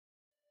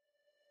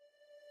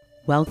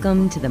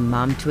Welcome to the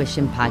Mom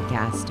Tuition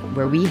Podcast,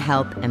 where we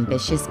help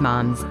ambitious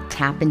moms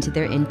tap into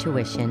their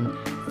intuition,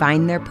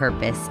 find their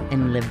purpose,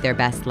 and live their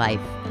best life.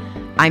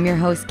 I'm your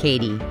host,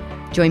 Katie.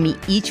 Join me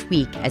each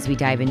week as we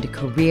dive into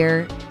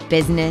career,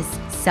 business,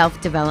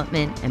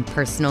 self-development, and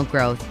personal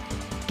growth.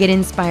 Get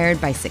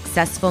inspired by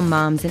successful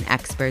moms and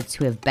experts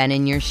who have been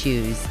in your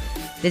shoes.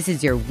 This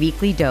is your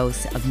weekly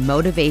dose of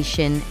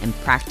motivation and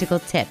practical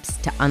tips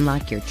to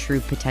unlock your true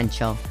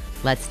potential.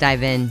 Let's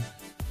dive in.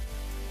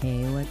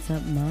 Hey, what's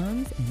up,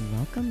 moms? And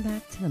welcome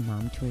back to the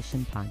Mom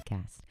Tuition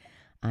Podcast.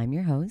 I'm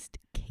your host,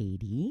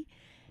 Katie.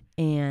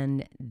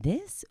 And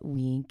this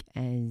week,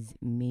 as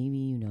maybe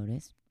you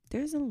noticed,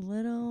 there's a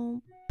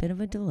little bit of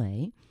a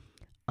delay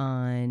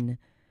on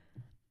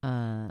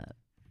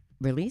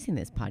releasing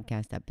this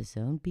podcast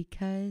episode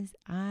because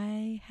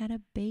I had a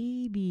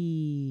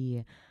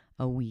baby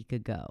a week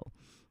ago.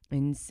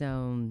 And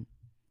so,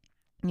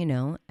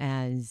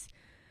 as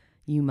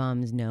you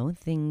moms know,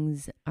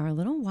 things are a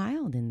little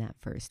wild in that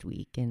first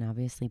week. And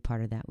obviously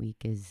part of that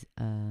week is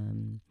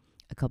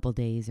a couple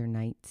days or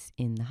nights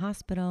in the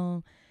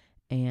hospital.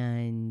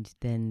 And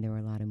then there were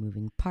a lot of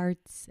moving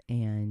parts.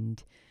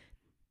 And,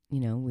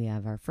 we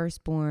have our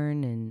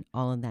firstborn and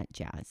all of that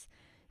jazz.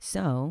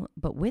 So,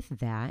 but with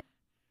that,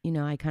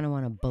 I kind of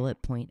want to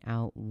bullet point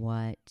out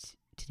what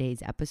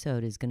today's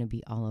episode is going to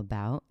be all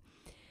about.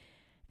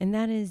 And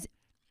that is,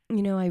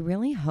 I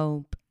really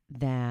hope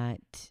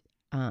that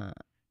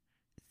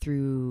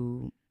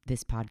through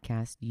this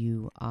podcast,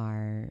 you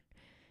are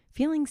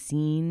feeling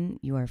seen,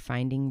 you are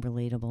finding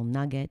relatable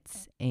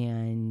nuggets,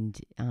 and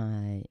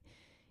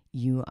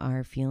you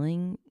are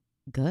feeling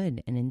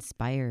good and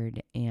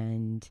inspired,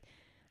 and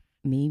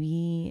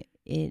maybe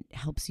it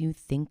helps you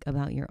think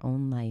about your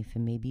own life,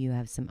 and maybe you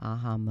have some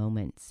aha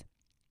moments.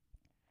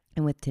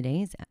 And with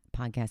today's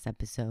podcast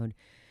episode,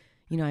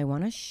 I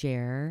want to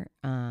share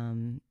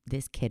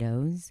this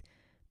kiddo's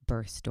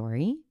birth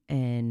story,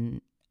 and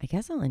I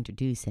guess I'll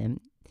introduce him.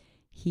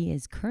 He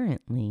is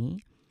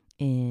currently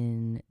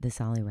in the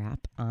Solly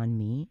wrap on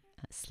me,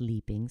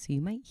 sleeping, so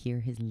you might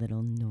hear his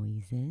little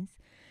noises.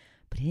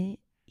 But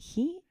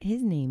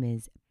his name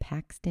is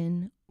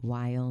Paxton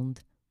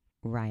Wild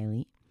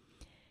Riley,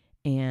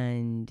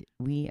 and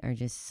we are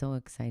just so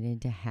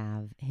excited to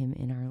have him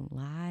in our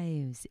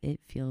lives. It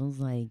feels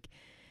like,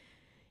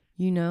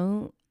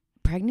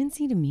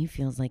 pregnancy to me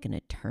feels like an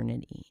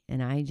eternity,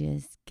 and I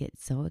just get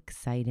so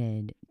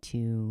excited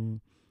to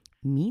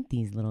meet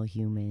these little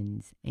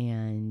humans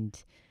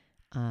and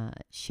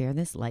share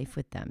this life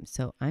with them.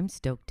 So I'm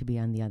stoked to be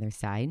on the other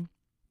side.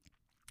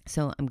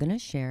 So I'm going to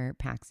share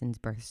Paxton's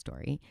birth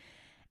story.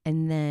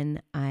 And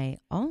then I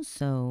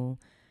also,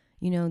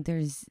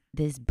 there's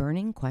this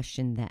burning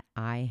question that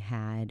I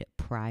had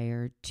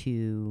prior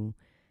to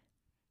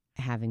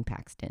having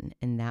Paxton.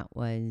 And that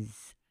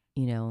was,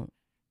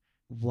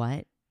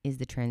 what is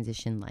the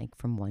transition like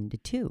from 1 to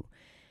 2?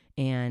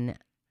 And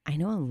I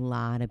know a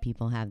lot of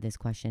people have this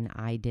question.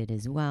 I did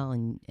as well.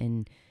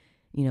 And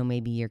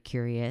maybe you're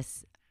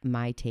curious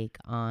my take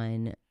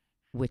on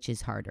which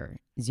is harder,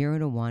 0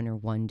 to 1 or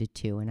 1 to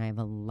 2. And I have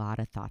a lot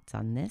of thoughts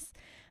on this.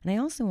 And I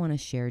also want to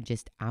share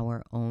just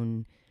our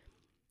own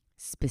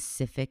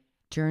specific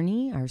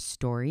journey, our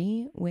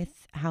story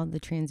with how the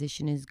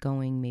transition is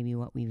going, maybe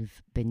what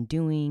we've been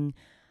doing.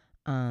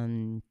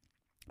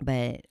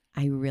 But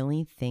I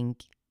really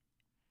think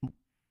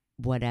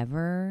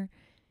whatever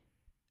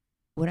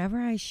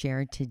I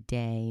share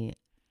today,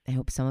 I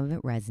hope some of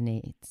it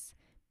resonates,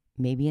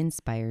 maybe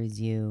inspires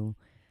you,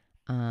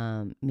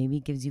 maybe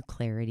gives you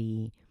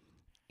clarity.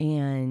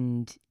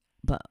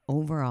 But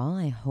overall,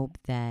 I hope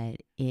that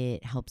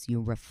it helps you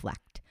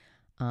reflect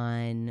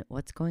on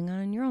what's going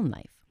on in your own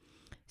life.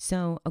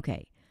 So,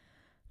 okay,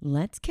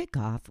 let's kick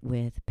off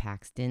with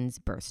Paxton's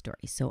birth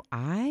story. So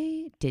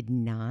I did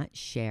not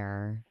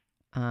share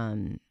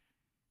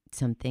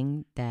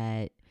something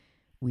that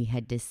we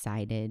had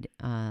decided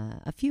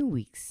a few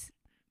weeks,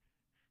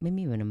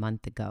 maybe even a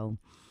month ago,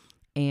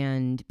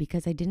 and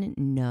because I didn't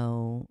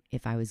know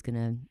if I was going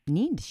to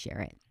need to share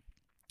it.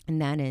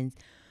 And that is,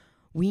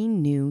 we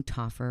knew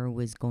Toffer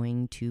was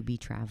going to be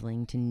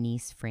traveling to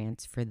Nice,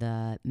 France for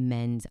the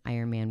men's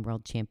Ironman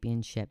World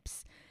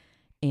Championships.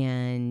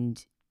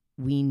 And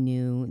we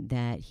knew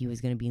that he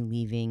was going to be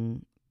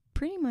leaving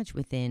pretty much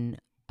within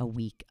a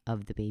week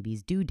of the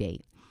baby's due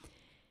date.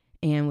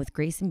 And with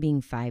Grayson being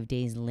 5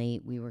 days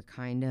late, we were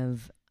kind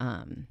of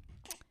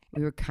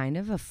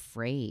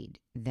afraid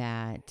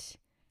that,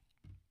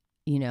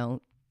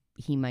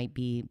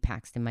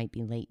 Paxton might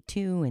be late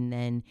too, and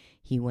then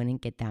he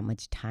wouldn't get that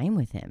much time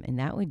with him, and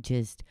that would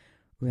just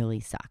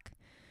really suck.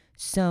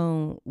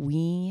 So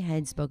we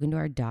had spoken to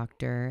our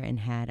doctor and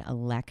had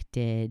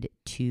elected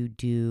to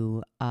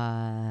do,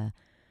 I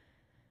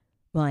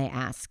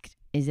asked,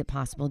 is it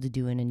possible to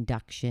do an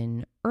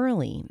induction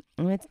early?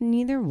 And it's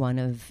neither one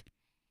of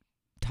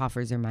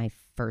Toffers are my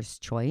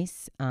first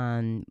choice.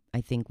 I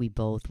think we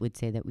both would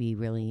say that we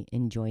really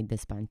enjoyed the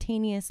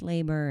spontaneous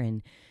labor,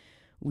 and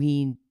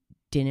we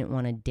didn't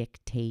want to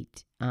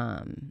dictate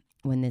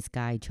when this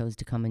guy chose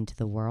to come into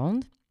the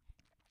world.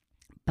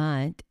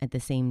 But at the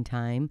same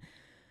time,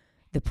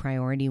 the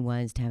priority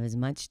was to have as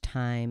much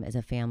time as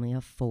a family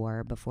of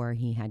 4 before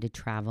he had to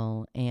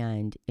travel.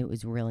 And it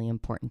was really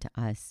important to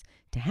us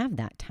to have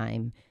that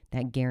time,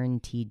 that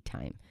guaranteed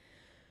time.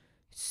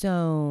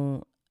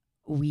 So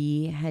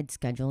we had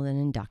scheduled an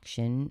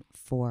induction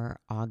for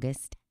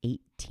August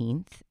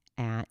 18th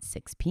at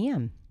 6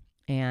 p.m.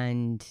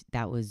 And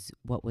that was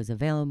what was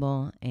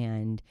available.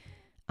 And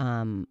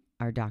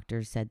our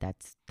doctor said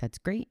that's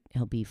great.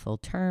 He'll be full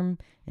term.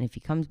 And if he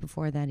comes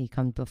before that, he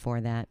comes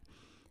before that.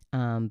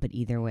 But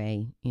either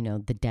way,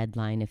 the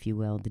deadline, if you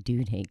will, the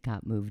due date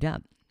got moved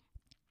up.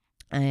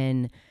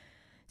 And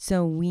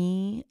so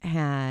we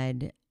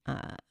had,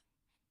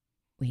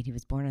 he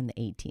was born on the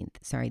 18th.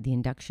 Sorry, the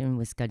induction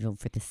was scheduled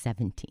for the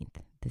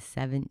 17th. The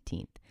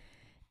 17th.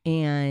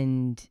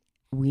 And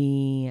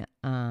we,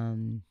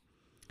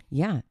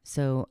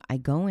 so I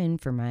go in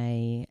for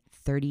my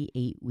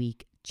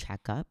 38-week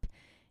checkup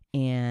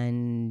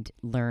and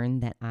learn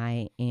that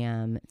I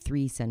am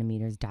 3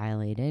 centimeters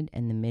dilated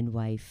and the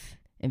midwife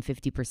and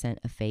 50%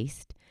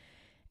 effaced.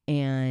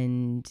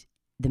 And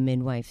the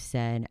midwife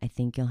said, I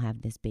think you'll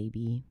have this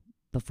baby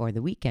before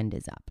the weekend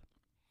is up.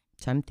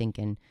 So I'm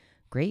thinking,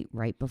 great,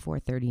 right before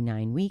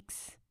 39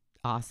 weeks,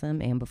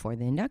 awesome, and before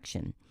the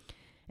induction.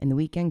 And the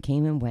weekend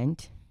came and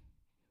went.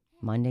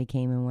 Monday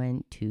came and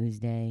went,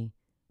 Tuesday,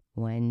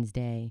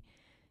 Wednesday.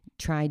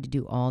 Tried to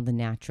do all the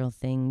natural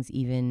things.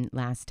 Even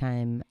last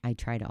time I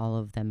tried all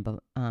of them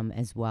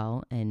as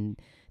well. And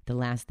the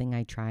last thing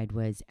I tried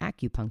was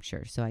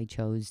acupuncture. So I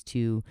chose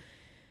to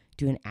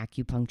do an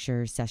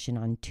acupuncture session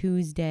on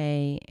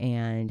Tuesday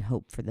and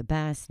hope for the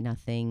best.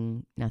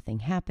 Nothing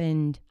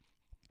happened.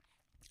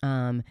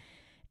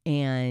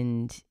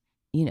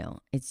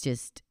 It's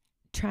just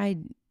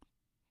tried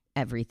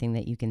everything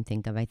that you can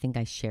think of. I think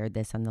I shared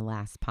this on the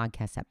last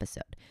podcast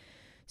episode.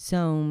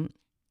 So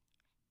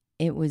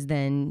it was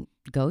then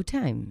go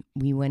time.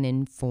 We went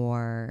in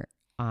for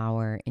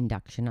our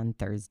induction on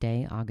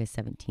Thursday, August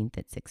 17th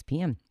at 6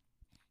 p.m.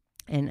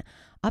 And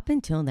up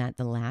until that,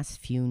 the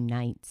last few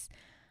nights,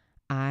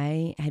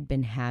 I had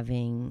been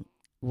having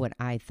what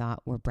I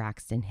thought were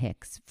Braxton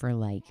Hicks for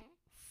like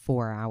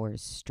 4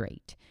 hours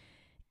straight.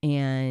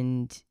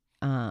 And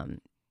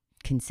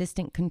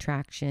consistent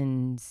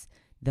contractions,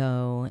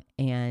 though,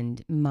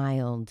 and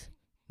mild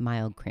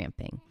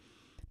cramping.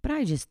 But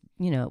I just,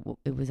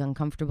 it was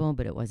uncomfortable,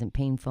 but it wasn't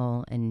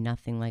painful and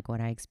nothing like what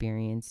I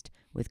experienced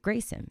with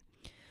Grayson.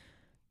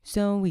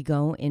 So we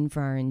go in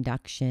for our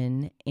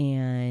induction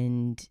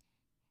and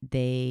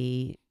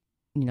they,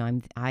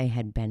 I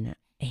had been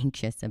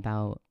anxious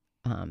about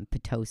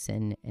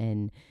Pitocin,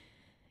 and,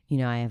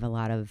 I have a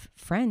lot of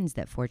friends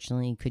that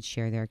fortunately could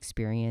share their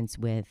experience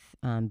with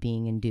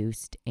being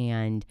induced,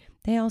 and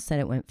they all said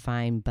it went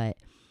fine, but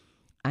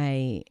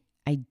I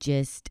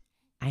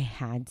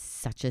had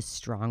such a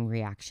strong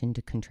reaction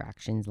to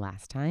contractions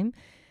last time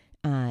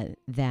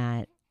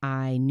that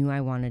I knew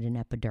I wanted an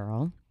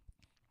epidural,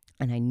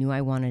 and I knew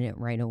I wanted it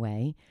right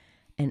away.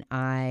 And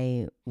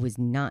I was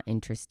not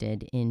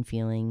interested in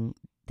feeling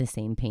the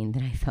same pain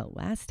that I felt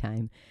last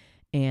time.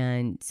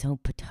 And so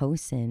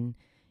Pitocin,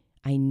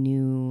 I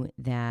knew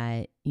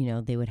that,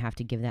 they would have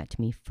to give that to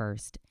me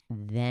first,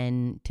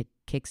 then to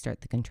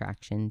kickstart the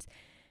contractions,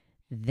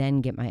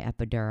 then get my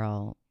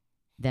epidural,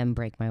 then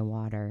break my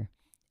water,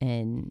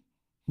 and,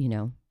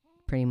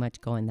 pretty much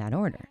go in that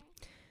order.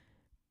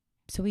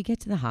 So we get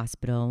to the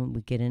hospital,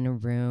 we get in a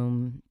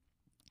room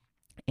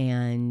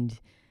and,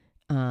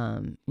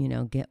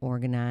 get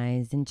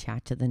organized and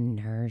chat to the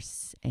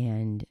nurse,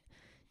 and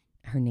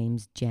her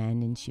name's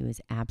Jen, and she was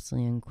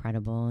absolutely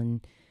incredible.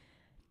 And,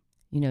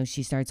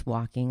 she starts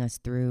walking us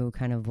through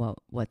kind of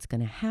what's going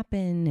to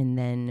happen. And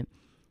then,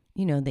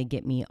 they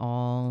get me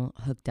all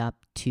hooked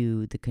up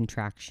to the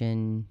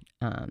contraction,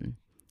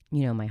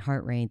 my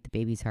heart rate, the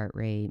baby's heart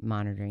rate,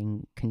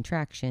 monitoring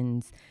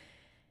contractions.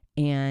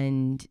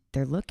 And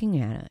they're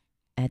looking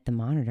at the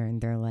monitor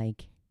and they're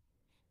like,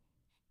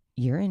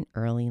 you're in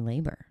early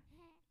labor.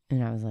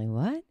 And I was like,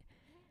 what?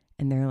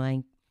 And they're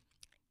like,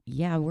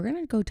 yeah, we're going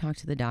to go talk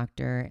to the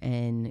doctor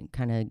and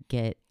kind of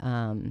get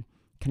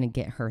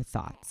her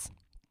thoughts.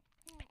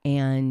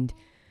 And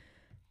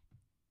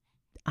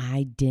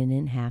I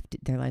didn't have to,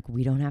 they're like,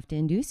 we don't have to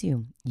induce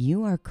you.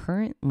 You are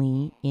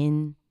currently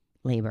in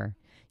labor.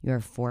 You're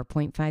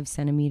 4.5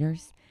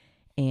 centimeters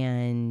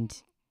and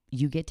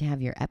you get to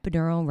have your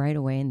epidural right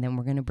away, and then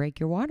we're going to break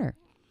your water.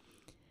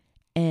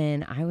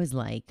 And I was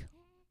like,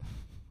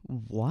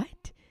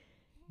 what?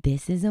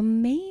 This is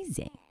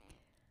amazing.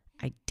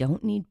 I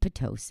don't need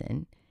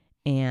Pitocin.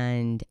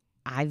 And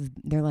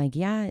they're like,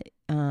 yeah,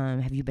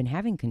 have you been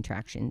having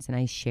contractions? And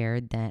I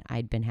shared that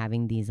I'd been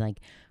having these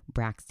like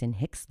Braxton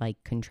Hicks-like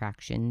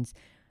contractions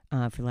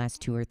for the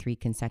last 2 or 3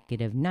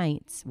 consecutive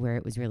nights where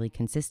it was really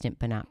consistent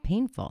but not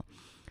painful.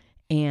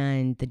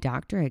 And the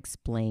doctor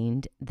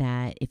explained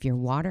that if your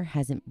water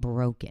hasn't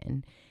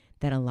broken,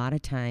 that a lot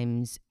of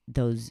times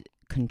those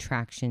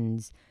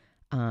contractions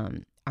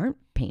aren't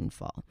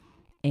painful.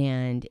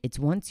 And it's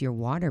once your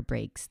water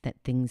breaks that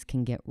things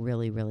can get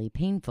really, really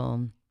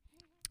painful,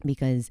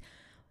 because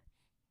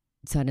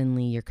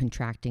suddenly you're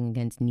contracting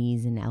against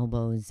knees and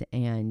elbows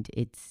and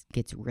it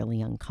gets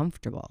really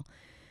uncomfortable.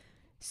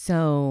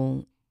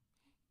 So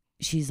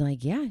she's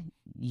like, yeah,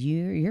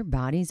 your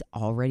body's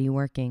already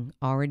working,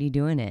 already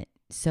doing it.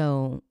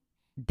 So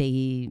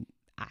they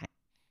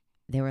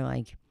were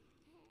like,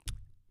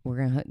 we're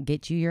going to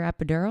get you your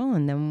epidural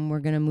and then we're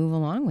going to move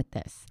along with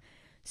this.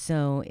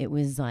 So it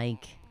was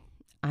like,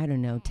 I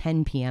don't know,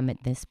 10 p.m.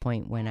 at this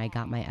point when I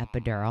got my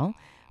epidural,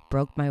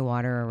 broke my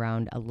water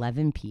around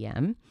 11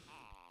 p.m.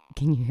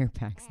 Can you hear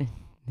Paxton?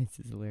 This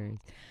is hilarious.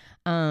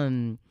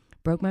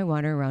 Broke my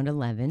water around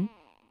 11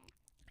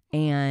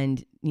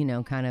 and,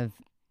 kind of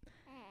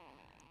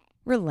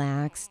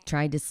relaxed,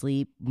 tried to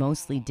sleep,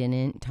 mostly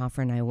didn't.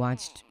 Toffer and I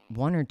watched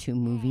 1 or 2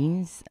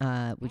 movies,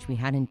 which we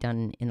hadn't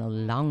done in a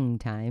long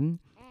time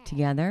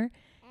together,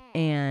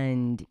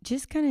 and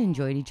just kind of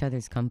enjoyed each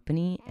other's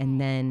company.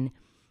 And then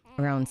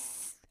around,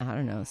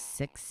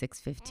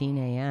 6:15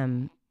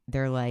 a.m.,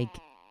 they're like,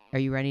 are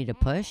you ready to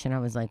push? And I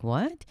was like,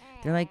 what?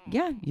 They're like,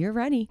 yeah, you're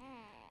ready.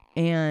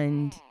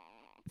 And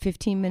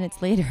 15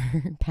 minutes later,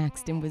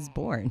 Paxton was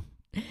born,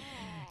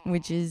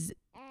 which is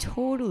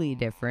totally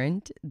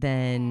different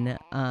than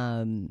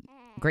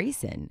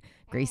Grayson.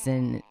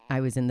 Grayson,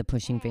 I was in the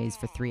pushing phase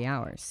for 3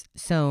 hours.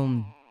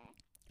 So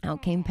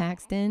out came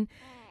Paxton.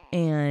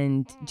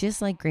 And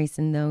just like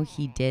Grayson, though,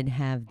 he did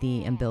have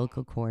the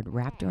umbilical cord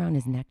wrapped around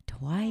his neck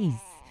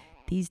twice.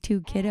 These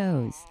 2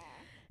 kiddos.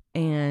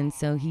 And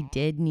so he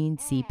did need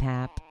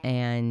CPAP.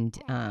 And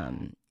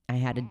I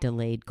had a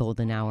delayed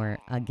golden hour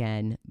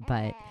again.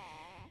 But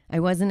I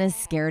wasn't as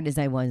scared as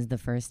I was the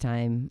first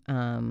time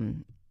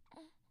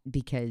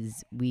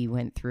because we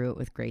went through it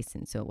with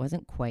Grayson. So it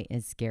wasn't quite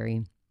as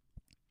scary.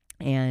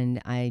 And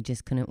I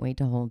just couldn't wait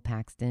to hold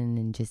Paxton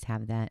and just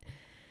have that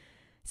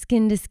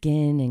skin to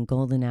skin and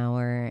golden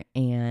hour.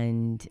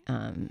 And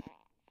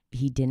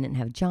he didn't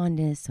have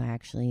jaundice. So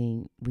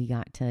we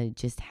got to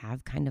just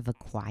have kind of a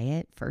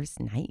quiet first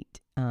night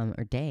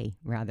or day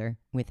rather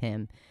with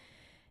him.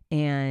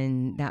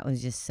 And that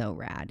was just so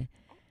rad.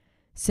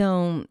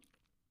 So,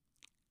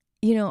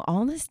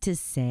 all this to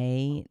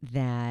say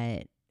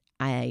that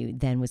I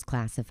then was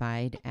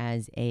classified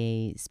as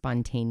a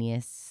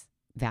spontaneous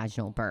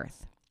vaginal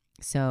birth.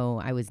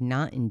 So I was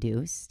not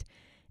induced,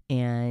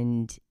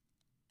 and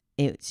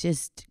it's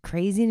just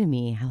crazy to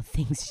me how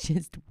things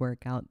just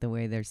work out the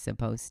way they're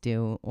supposed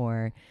to.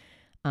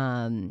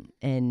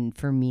 And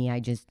for me, I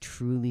just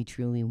truly,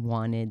 truly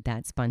wanted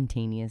that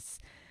spontaneous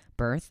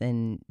birth,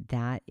 and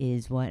that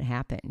is what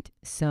happened.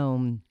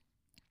 So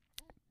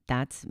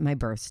that's my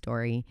birth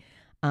story.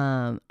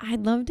 I'd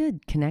love to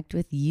connect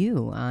with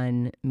you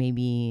on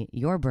maybe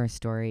your birth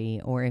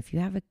story, or if you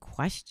have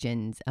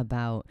questions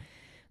about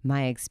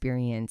my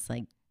experience,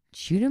 like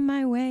shoot them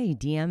my way,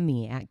 DM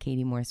me at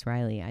Katie Morse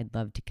Riley. I'd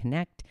love to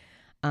connect.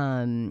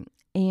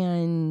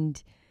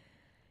 And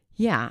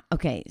yeah,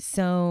 okay,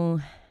 so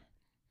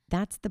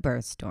that's the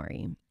birth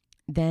story.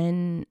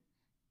 Then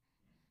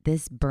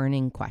this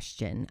burning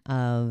question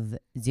of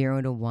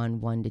 0 to 1,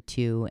 1 to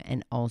 2,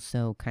 and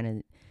also kind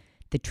of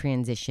the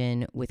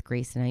transition with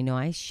Grayson. I know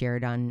I've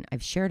shared on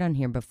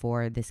here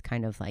before this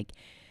kind of like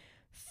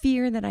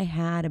fear that I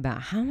had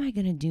about how am I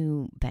going to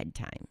do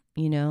bedtime?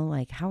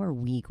 Like how are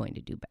we going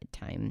to do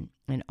bedtime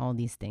and all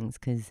these things?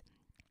 Because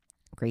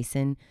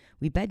Grayson,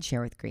 we bed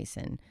share with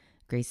Grayson.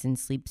 Grayson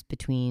sleeps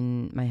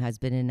between my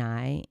husband and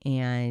I,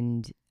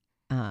 and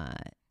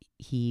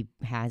he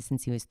has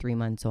since he was 3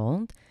 months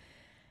old.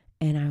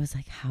 And I was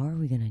like, how are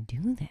we going to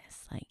do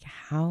this? Like,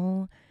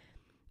 how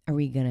are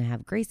we going to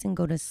have Grayson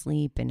go to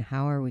sleep? And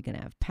how are we going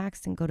to have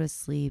Paxton go to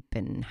sleep?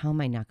 And how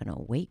am I not going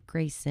to wake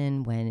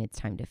Grayson when it's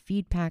time to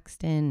feed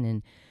Paxton?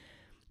 And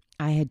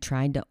I had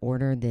tried to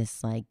order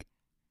this like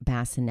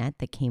bassinet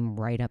that came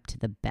right up to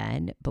the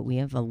bed, but we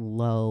have a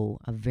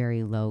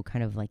very low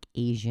kind of like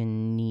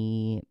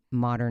Asian-y,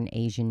 modern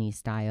Asian-y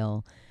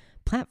style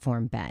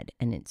platform bed.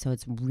 And so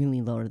it's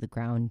really low to the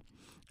ground.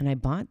 And I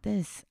bought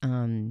this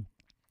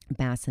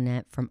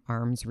bassinet from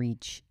Arms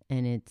Reach,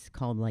 and it's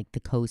called like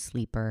the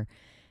Co-Sleeper.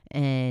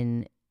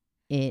 And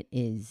it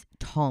is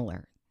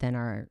taller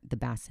than the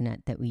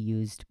bassinet that we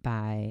used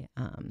by,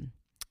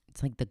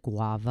 it's like the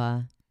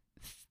guava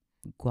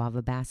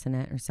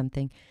bassinet or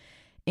something.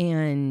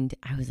 And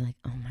I was like,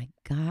 oh my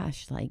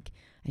gosh, like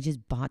I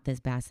just bought this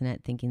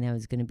bassinet thinking that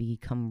was going to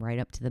come right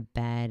up to the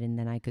bed, and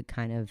then I could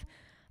kind of,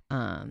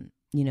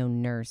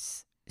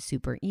 nurse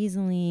super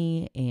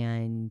easily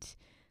and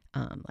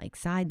like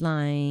side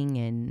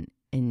lying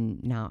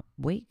and not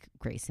wake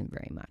Grayson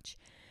very much.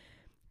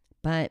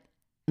 But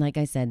like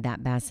I said,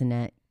 that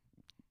bassinet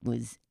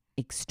was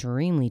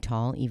extremely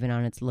tall, even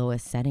on its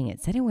lowest setting.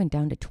 It said it went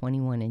down to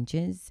 21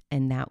 inches,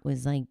 and that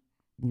was like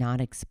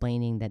not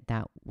explaining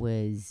that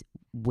was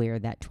where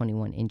that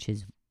 21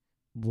 inches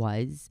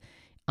was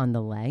on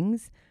the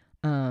legs,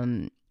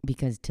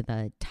 because to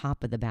the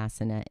top of the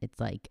bassinet, it's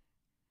like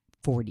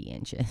 40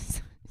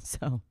 inches.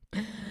 So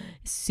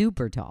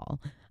super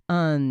tall.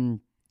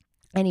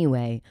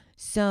 Anyway,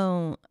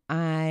 so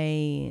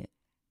I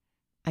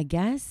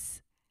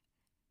guess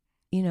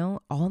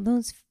all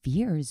those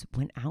fears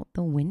went out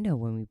the window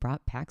when we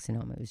brought Paxton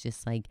home. It was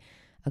just like,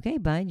 okay,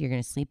 bud, you're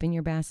going to sleep in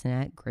your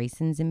bassinet.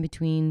 Grayson's in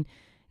between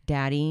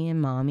daddy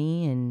and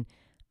mommy, and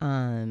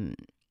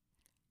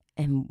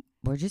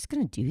we're just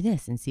going to do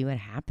this and see what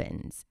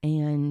happens.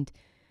 And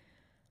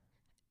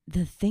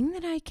the thing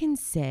that I can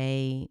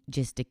say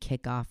just to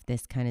kick off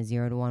this kind of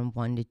 0 to 1,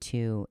 1 to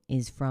 2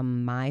 is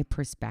from my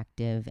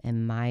perspective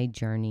and my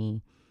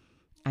journey,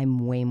 I'm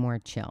way more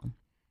chill.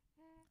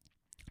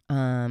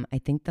 I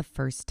think the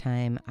first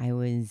time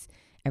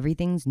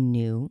everything's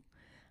new.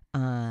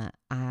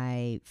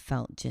 I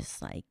felt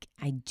just like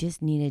I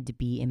just needed to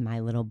be in my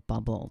little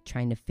bubble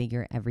trying to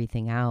figure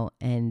everything out.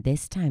 And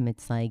this time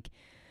it's like,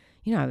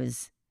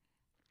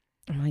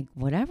 I'm like,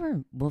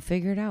 whatever, we'll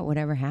figure it out,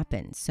 whatever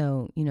happens.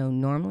 So,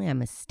 normally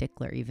I'm a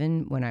stickler,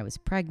 even when I was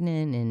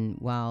pregnant and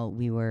while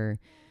we were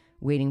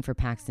waiting for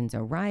Paxton's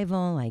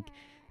arrival, like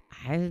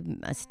I'm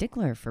a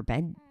stickler for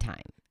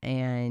bedtime.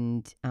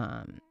 And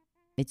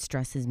it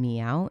stresses me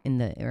out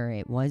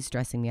it was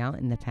stressing me out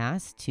in the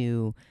past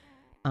to,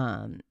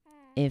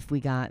 if we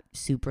got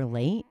super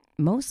late,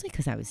 mostly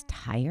because I was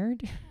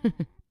tired,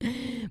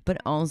 but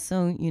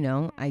also,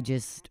 I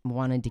just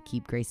wanted to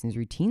keep Grayson's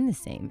routine the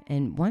same.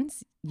 And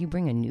once you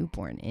bring a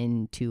newborn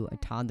into a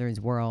toddler's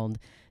world,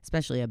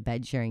 especially a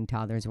bed sharing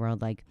toddler's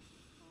world, like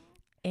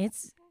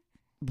it's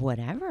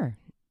whatever,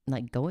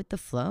 like go with the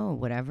flow,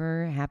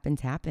 whatever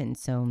happens.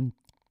 So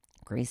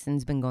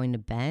Grayson's been going to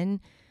bed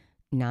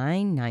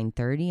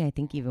 9:30. I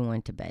think even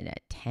went to bed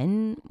at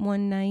 10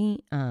 one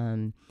night.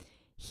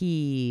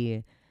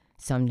 He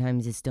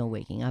sometimes is still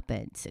waking up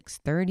at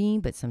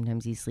 6:30, but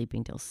sometimes he's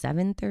sleeping till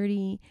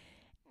 7:30.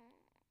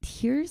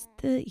 Here's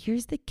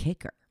the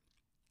kicker.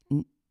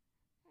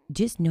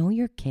 Just know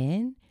your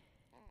kid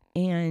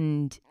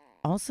and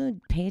also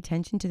pay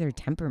attention to their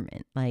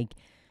temperament. Like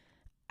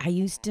I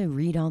used to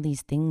read all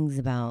these things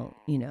about,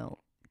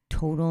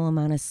 total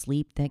amount of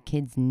sleep that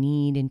kids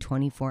need in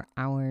 24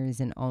 hours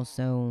and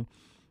also,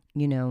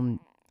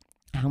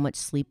 how much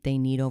sleep they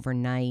need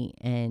overnight,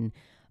 and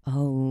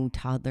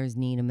toddlers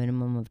need a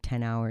minimum of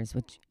 10 hours,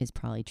 which is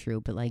probably true,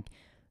 but like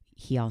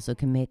he also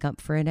can make up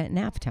for it at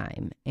nap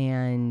time.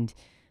 And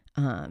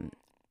I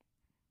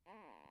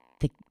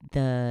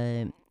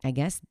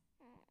guess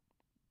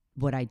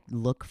what I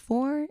look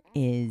for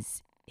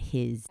is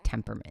his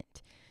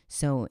temperament.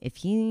 So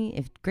if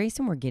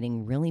Grayson were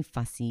getting really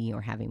fussy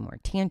or having more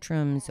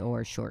tantrums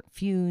or short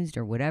fused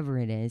or whatever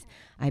it is,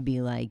 I'd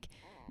be like,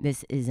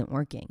 this isn't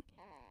working.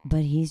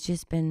 But he's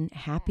just been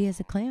happy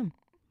as a clam.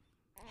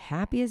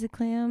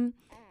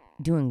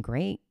 Doing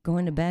great,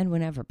 going to bed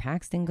whenever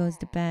Paxton goes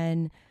to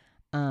bed.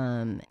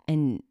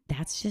 And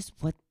that's just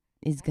what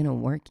is going to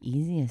work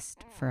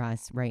easiest for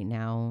us right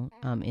now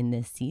in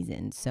this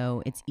season.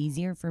 So it's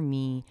easier for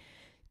me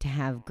to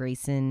have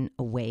Grayson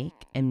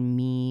awake and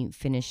me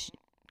finish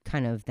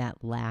kind of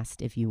that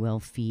last, if you will,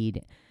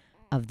 feed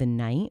of the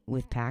night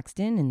with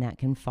Paxton. And that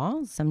can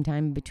fall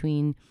sometime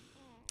between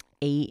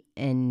 8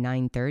 and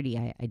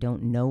 9:30. I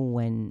don't know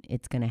when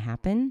it's going to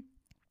happen.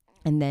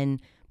 And then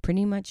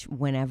pretty much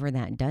whenever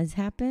that does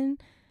happen,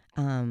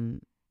 I'll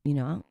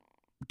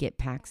get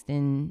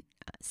Paxton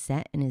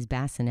set in his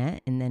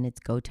bassinet, and then it's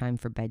go time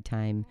for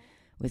bedtime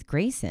with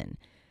Grayson.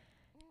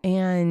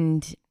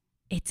 And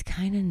it's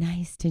kind of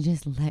nice to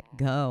just let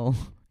go.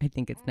 I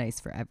think it's nice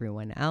for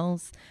everyone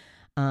else.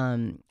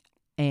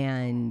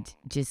 And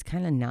just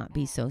kind of not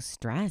be so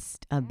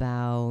stressed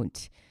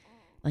about,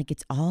 like,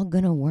 it's all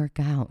going to work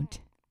out.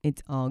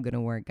 It's all going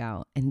to work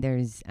out. And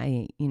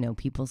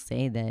people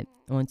say that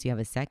once you have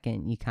a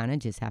second, you kind of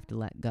just have to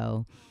let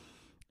go.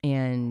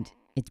 And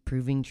it's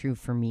proving true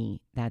for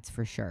me. That's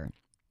for sure.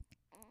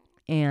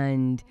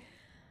 And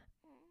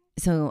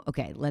so,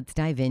 okay, let's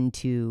dive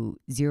into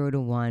 0 to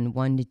 1,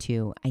 1 to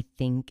 2. I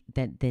think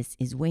that this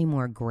is way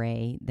more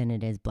gray than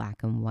it is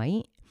black and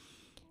white.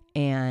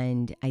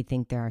 And I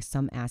think there are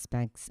some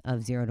aspects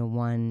of 0 to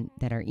 1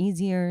 that are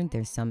easier.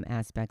 There's some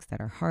aspects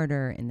that are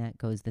harder, and that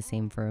goes the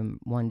same from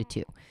 1 to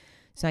 2.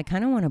 So I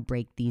kind of want to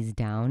break these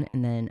down.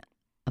 And then,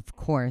 of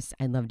course,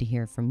 I'd love to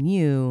hear from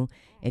you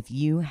if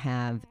you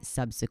have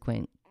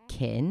subsequent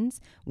kids,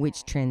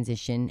 which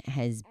transition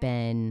has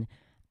been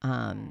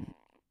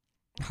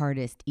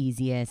hardest,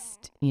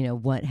 easiest,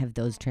 what have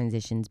those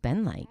transitions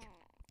been like?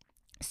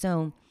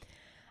 So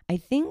I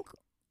think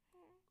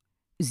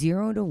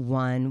 0 to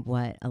 1,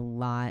 what a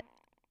lot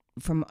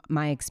from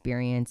my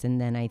experience,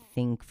 and then I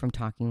think from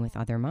talking with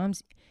other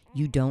moms,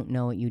 you don't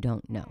know what you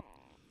don't know.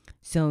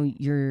 So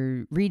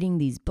you're reading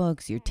these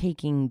books, you're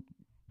taking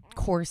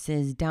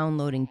courses,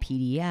 downloading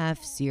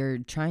PDFs, you're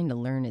trying to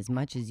learn as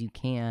much as you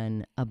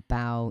can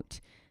about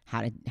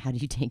how do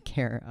you take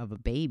care of a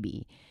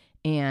baby.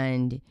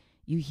 And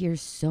you hear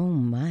so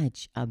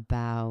much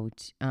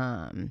about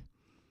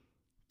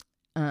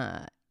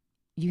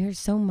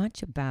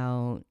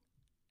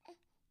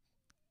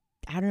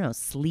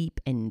sleep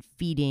and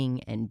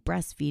feeding and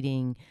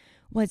breastfeeding.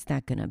 What's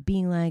that going to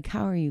be like?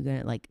 How are you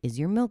going to, is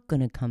your milk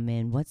going to come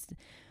in?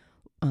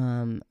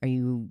 Are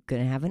you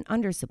going to have an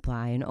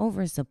undersupply, an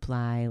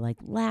oversupply, like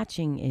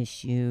latching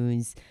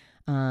issues,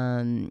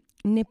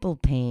 nipple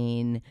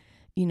pain,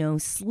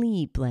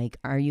 sleep? Like,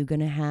 are you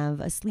going to have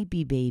a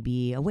sleepy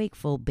baby, a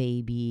wakeful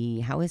baby?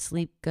 How is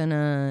sleep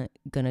gonna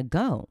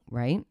go,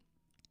 right?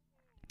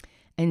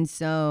 And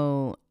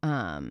so,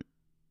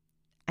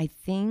 I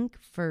think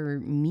for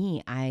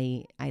me,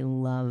 I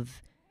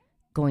love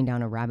going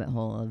down a rabbit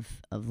hole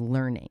of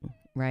learning,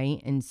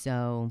 right? And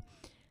so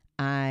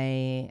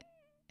I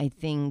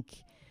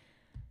think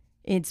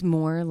it's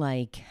more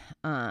like,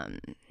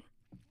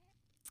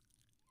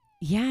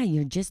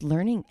 you're just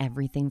learning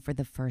everything for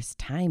the first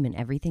time and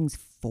everything's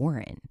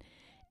foreign.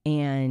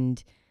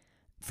 And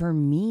for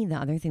me, the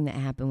other thing that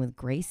happened with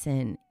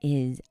Grayson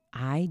is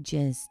I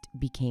just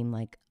became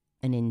like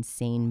an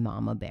insane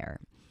mama bear.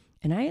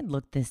 And I had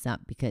looked this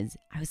up because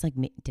I was like,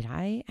 did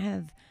I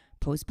have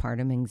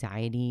postpartum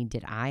anxiety?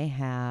 Did I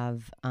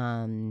have,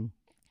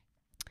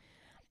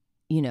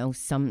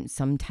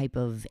 some type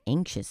of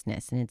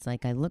anxiousness? And it's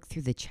like, I looked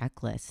through the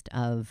checklist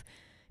of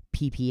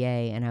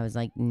PPA and I was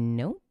like,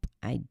 nope,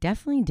 I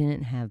definitely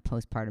didn't have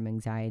postpartum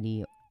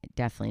anxiety.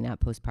 Definitely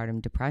not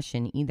postpartum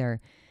depression either.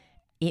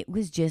 It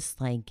was just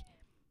like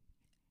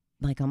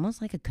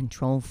almost like a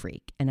control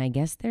freak. And I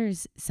guess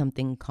there's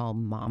something called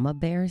mama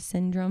bear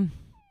syndrome.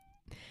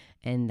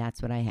 And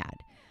that's what I had.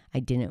 I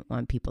didn't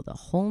want people to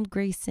hold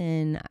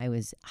Grayson. I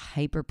was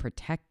hyper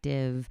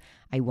protective.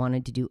 I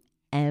wanted to do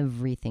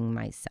everything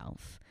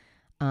myself.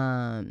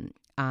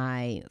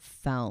 I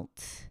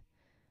felt,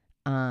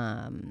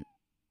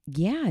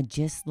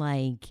 just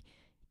like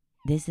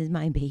this is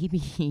my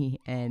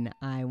baby and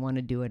I want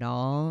to do it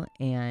all.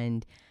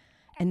 And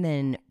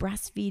then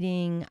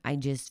breastfeeding, I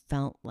just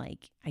felt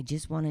like I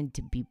just wanted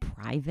to be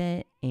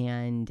private,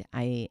 and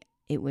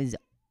it was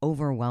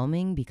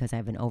overwhelming because I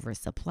have an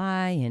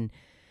oversupply, and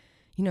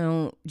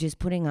just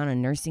putting on a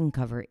nursing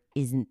cover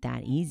isn't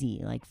that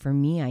easy. Like for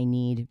me, I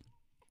need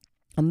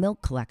a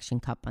milk collection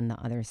cup on the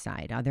other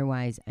side.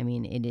 Otherwise,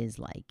 it is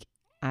like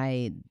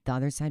the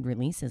other side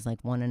release is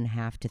like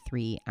 1.5 to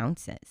 3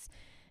 ounces,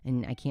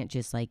 and I can't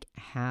just like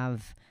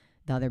have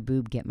the other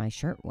boob get my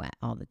shirt wet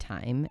all the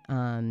time.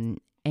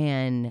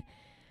 And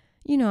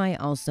I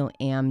also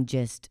am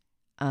just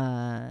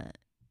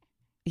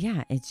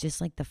it's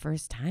just like the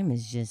first time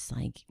is just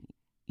like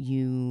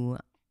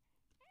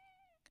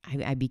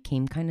I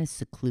became kind of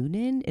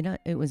secluded.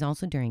 It was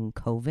also during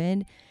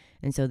COVID.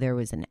 And so there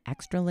was an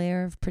extra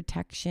layer of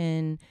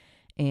protection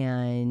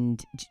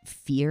and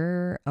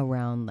fear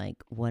around like,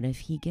 what if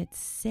he gets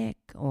sick,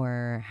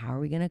 or how are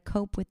we going to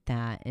cope with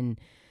that? And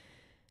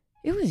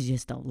it was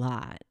just a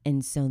lot.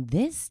 And so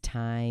this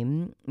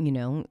time,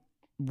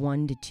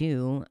 1 to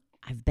 2,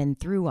 I've been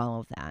through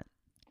all of that.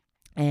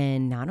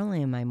 And not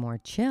only am I more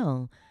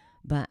chill,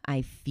 but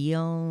I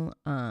feel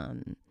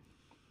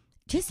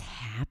just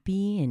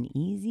happy and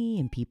easy,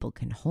 and people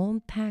can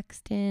hold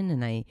Paxton.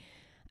 And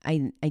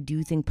I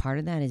do think part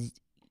of that is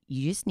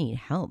you just need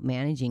help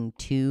managing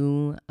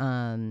 2,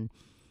 and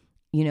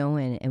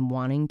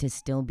wanting to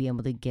still be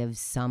able to give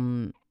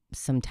some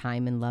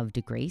time and love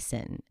to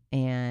Grayson.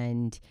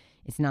 And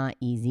it's not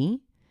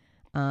easy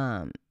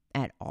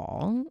at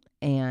all.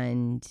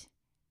 And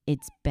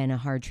it's been a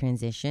hard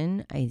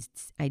transition.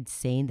 I'd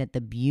say that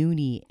the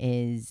beauty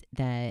is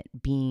that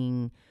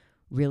being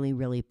really,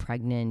 really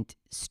pregnant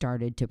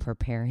started to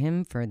prepare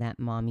him for that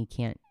mommy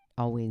can't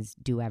always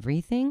do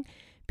everything,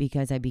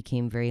 because I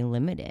became very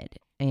limited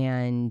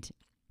and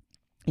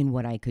in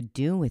what I could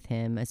do with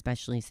him,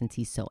 especially since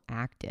he's so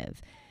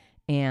active.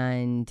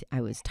 And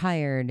I was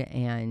tired,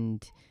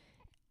 and,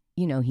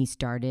 he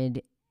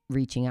started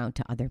reaching out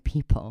to other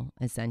people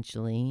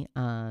essentially,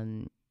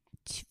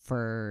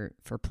 for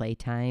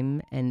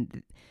playtime.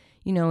 And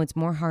it's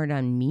more hard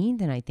on me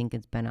than I think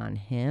it's been on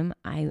him.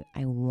 I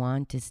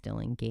want to still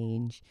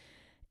engage,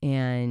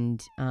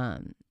 and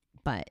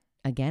but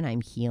again,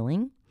 I'm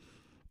healing,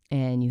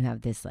 and you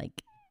have this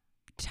like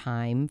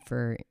time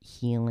for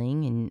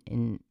healing.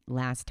 And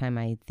last time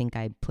I think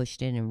I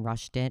pushed it and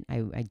rushed it.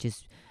 I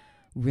just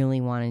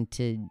really wanted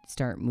to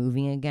start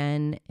moving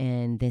again,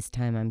 and this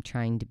time I'm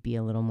trying to be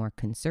a little more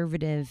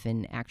conservative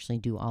and actually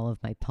do all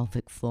of my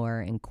pelvic floor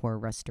and core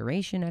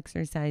restoration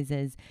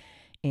exercises,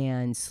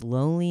 and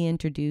slowly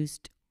introduce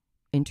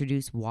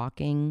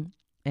walking,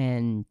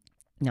 and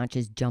not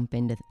just jump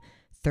into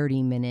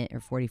 30-minute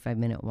or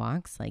 45-minute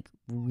walks, like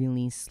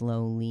really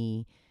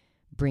slowly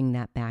bring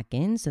that back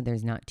in so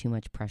there's not too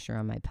much pressure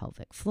on my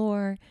pelvic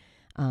floor.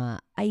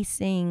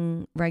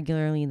 Icing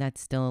regularly,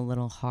 that's still a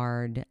little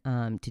hard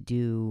to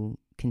do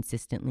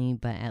consistently,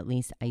 but at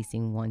least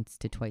icing once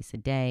to twice a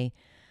day.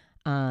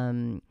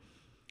 So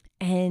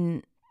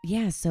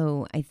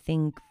I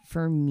think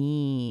for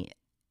me,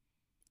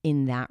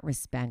 in that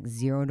respect,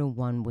 0 to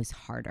 1 was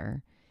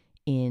harder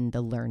in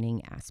the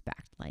learning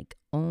aspect. Like,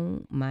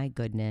 oh my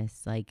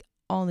goodness, like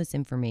all this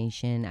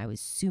information. I was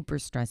super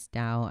stressed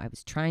out. I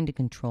was trying to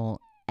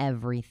control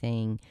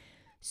everything,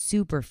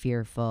 super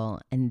fearful.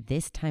 And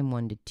this time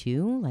 1 to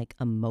 2, like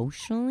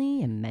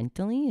emotionally and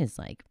mentally is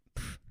like,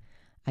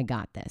 I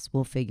got this.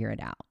 We'll figure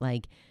it out.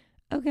 Like,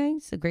 okay,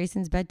 so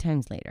Grayson's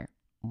bedtime's later.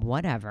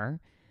 Whatever.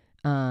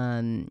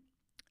 You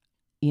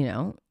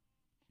know,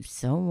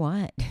 so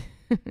what?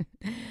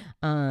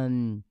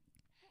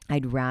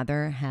 I'd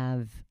rather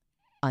have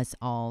us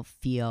all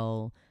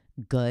feel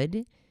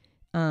good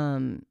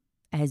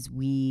as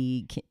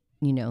we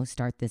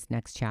start this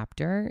next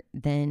chapter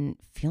than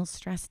feel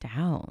stressed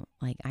out.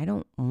 Like, I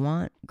don't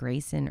want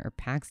Grayson or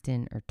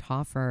Paxton or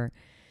Toffer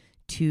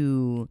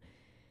to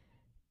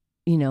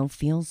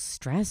feel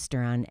stressed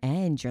or on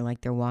edge or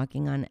like they're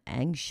walking on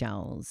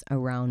eggshells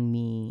around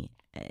me.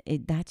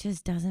 That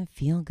just doesn't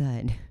feel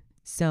good.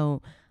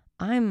 So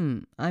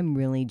I'm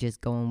really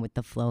just going with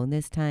the flow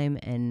this time,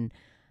 and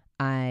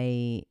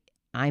I'm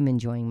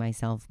enjoying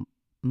myself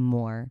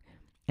more,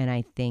 and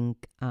I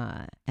think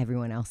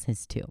everyone else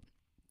is too.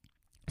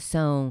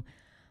 So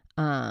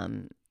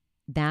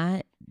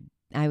that,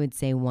 I would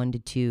say 1 to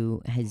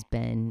 2 has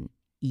been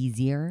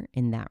easier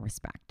in that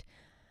respect.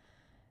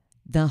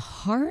 The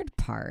hard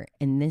part,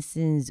 and this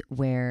is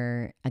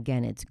where,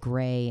 again, it's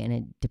gray and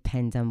it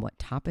depends on what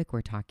topic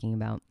we're talking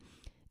about.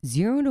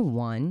 0 to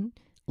 1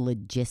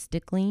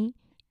 logistically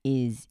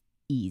is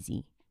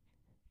easy.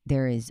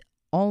 There is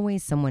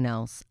always someone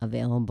else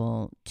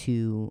available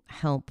to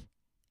help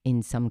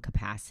in some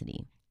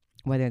capacity,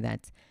 whether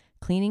that's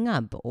cleaning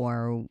up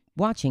or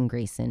watching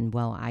Grayson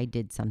while I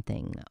did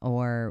something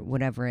or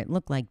whatever it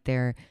looked like.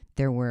 There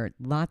were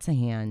lots of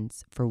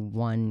hands for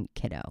one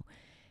kiddo.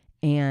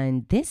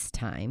 And this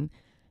time,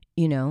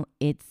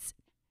 it's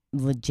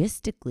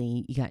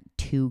logistically, you got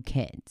 2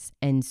 kids.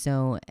 And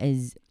so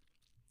as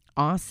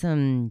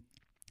awesome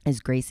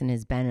as Grayson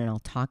has been, and I'll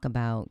talk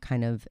about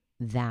kind of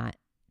that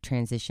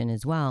transition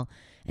as well,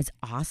 as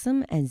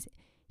awesome as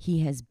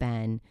he has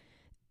been,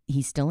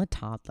 he's still a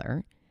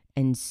toddler.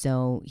 And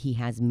so he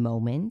has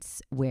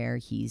moments where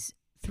he's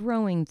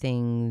throwing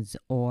things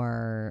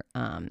or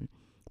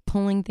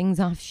pulling things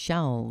off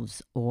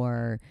shelves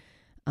or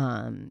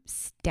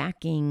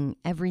stacking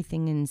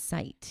everything in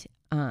sight,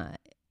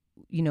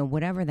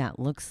 whatever that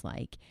looks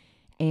like.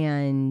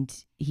 And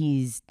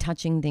he's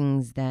touching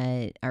things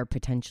that are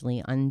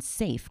potentially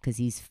unsafe because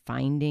he's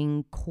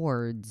finding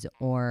cords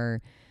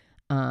or,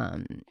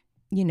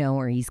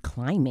 or he's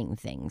climbing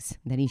things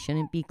that he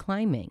shouldn't be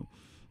climbing.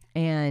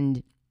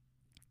 And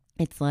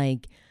it's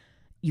like,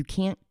 you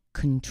can't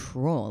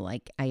control,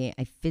 like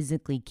I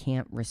physically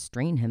can't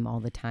restrain him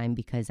all the time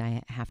because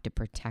I have to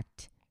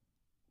protect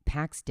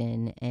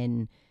Paxton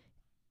and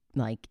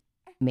like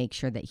make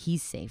sure that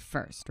he's safe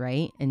first,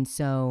 right? And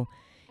so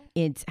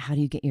it's, how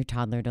do you get your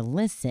toddler to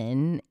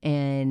listen?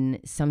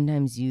 And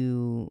sometimes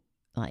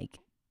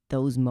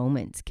those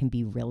moments can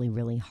be really,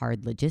 really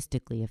hard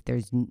logistically if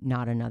there's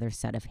not another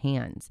set of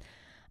hands.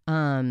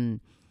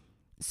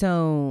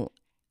 So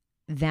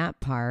that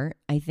part,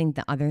 I think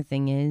the other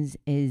thing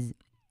is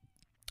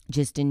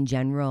just in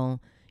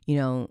general,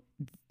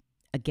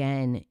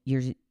 again,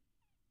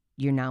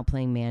 you're now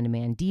playing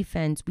man-to-man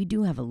defense. We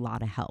do have a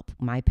lot of help.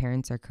 My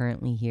parents are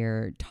currently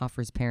here.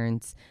 Toffer's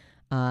parents,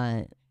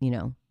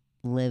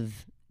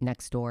 live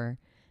next door.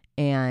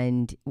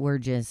 And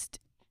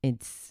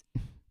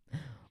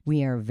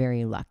we are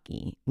very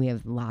lucky. We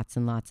have lots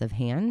and lots of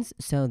hands.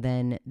 So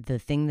then the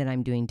thing that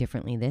I'm doing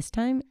differently this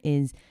time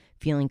is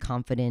feeling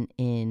confident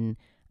in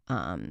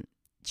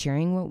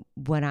sharing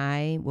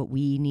what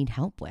we need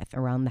help with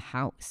around the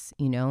house.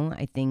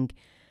 I think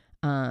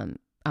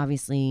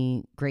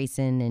obviously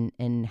Grayson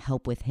and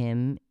help with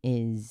him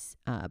is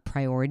a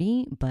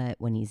priority, but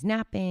when he's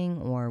napping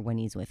or when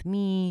he's with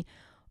me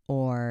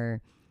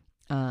or,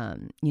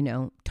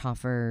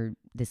 Toffer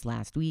this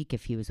last week,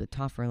 if he was with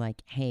Toffer,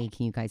 like, hey,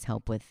 can you guys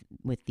help with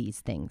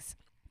these things?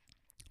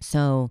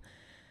 So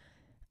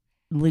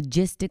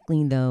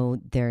logistically though,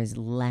 there's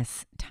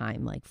less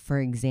time. Like, for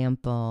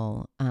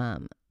example,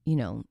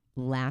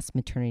 last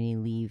maternity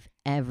leave,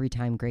 every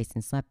time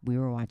Grayson slept, we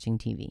were watching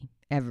TV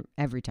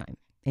every time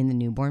in the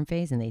newborn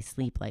phase, and they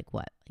sleep like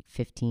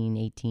 15,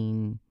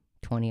 18,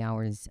 20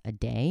 hours a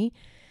day.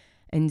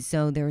 And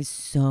so there's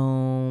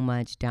so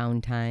much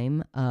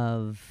downtime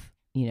of,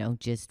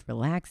 just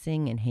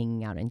relaxing and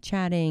hanging out and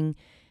chatting.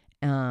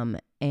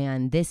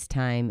 And this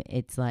time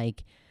it's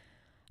like,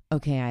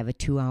 okay, I have a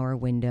 2-hour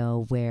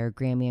window where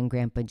Grammy and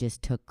Grandpa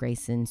just took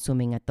Grayson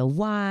swimming at the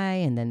Y,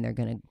 and then they're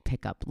going to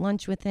pick up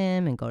lunch with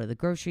him and go to the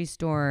grocery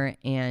store.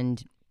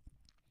 And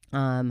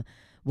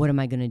what am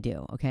I going to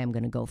do? Okay, I'm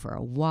going to go for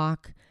a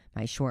walk,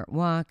 my short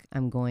walk.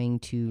 I'm going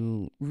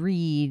to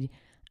read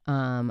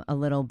a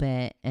little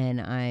bit, and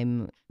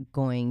I'm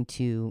going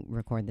to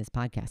record this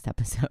podcast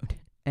episode.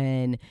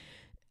 And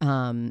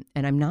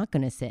I'm not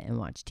going to sit and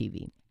watch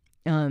TV.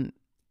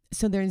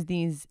 So there's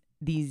these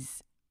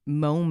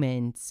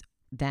moments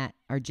that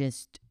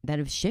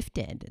have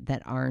shifted,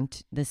 that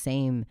aren't the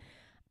same.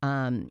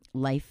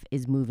 Life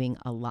is moving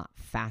a lot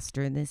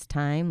faster this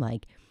time.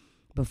 Like,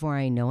 before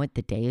I know it,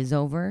 the day is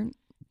over,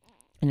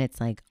 and it's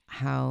like,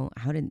 how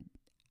did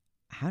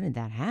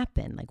that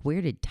happen? Like,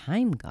 where did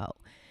time go?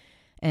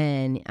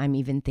 And I'm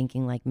even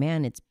thinking like,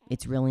 man,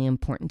 it's really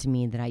important to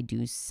me that I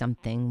do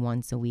something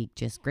once a week,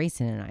 just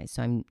Grayson and I.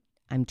 So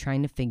I'm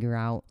trying to figure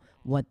out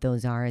what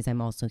those are as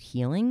I'm also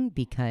healing,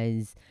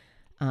 because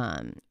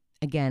um,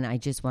 again, I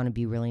just want to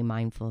be really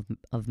mindful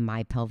of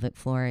my pelvic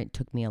floor. It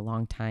took me a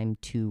long time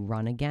to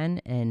run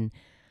again, and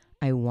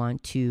I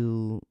want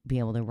to be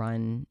able to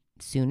run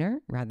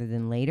sooner rather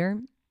than later,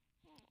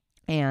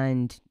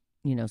 and,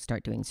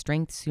 start doing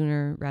strength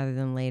sooner rather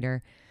than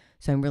later.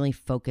 So I'm really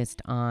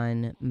focused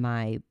on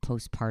my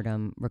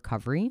postpartum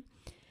recovery.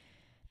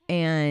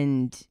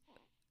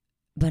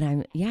 But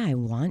I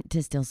want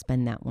to still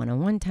spend that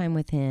one-on-one time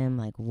with him.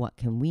 Like, what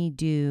can we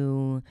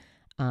do?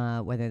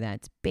 Whether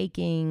that's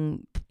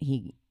baking,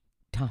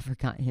 Toffer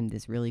got him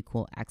this really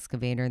cool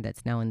excavator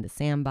that's now in the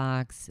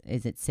sandbox.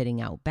 Is it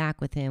sitting out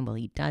back with him? Well,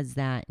 he does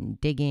that, and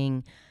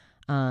digging,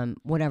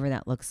 whatever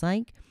that looks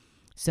like.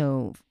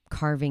 So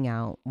carving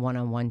out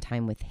one-on-one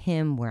time with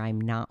him where I'm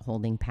not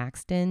holding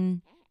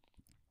Paxton.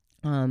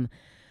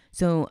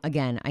 So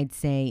again, I'd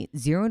say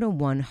 0 to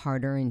 1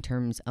 harder in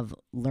terms of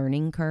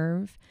learning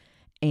curve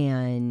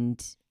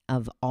and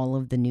of all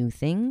of the new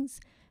things,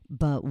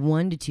 but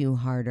 1 to 2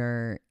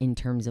 harder in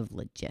terms of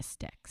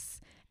logistics.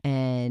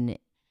 And,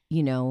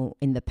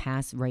 in the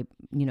past, right,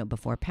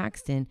 before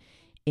Paxton,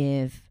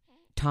 if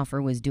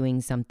Toffer was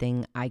doing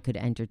something, I could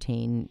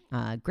entertain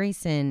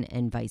Grayson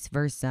and vice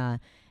versa.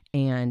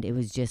 And it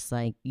was just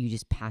like, you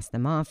just pass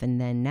them off. And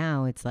then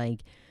now it's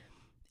like,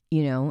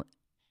 you're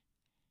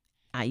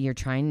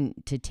trying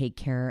to take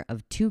care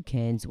of 2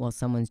 kids while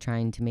someone's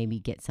trying to maybe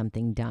get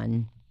something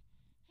done.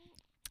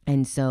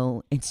 And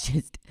so it's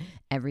just,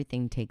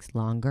 everything takes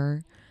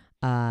longer.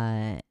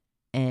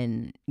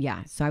 And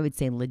yeah, so I would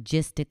say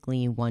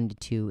logistically 1 to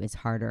 2 is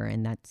harder,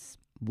 and that's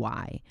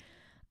why.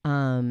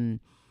 I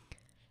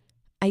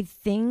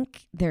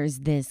think there's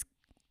this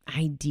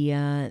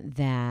idea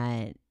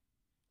that,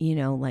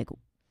 like,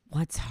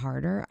 what's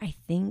harder? I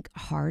think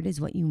hard is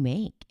what you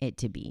make it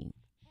to be.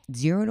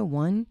 0 to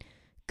 1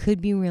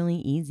 could be really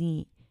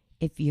easy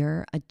if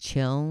you're a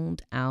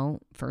chilled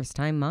out first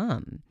time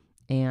mom.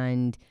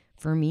 And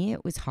for me,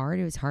 it was hard.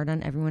 It was hard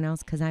on everyone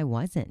else because I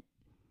wasn't.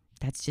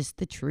 That's just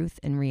the truth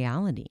and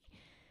reality.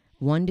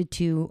 1 to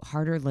 2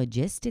 harder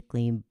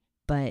logistically,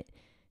 but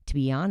to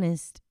be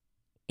honest,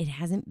 it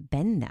hasn't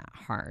been that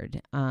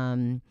hard.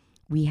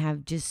 We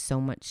have just so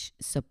much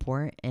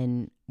support,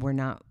 and we're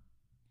not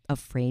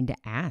afraid to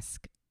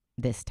ask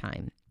this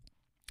time.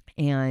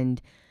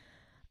 And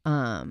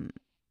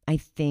I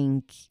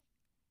think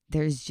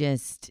there's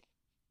just,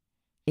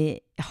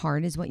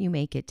 hard is what you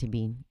make it to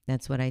be.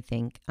 That's what I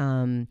think.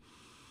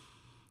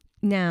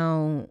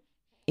 Now,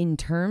 in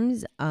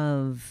terms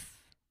of,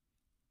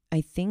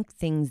 I think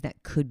things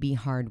that could be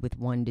hard with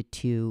 1 to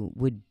 2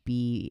 would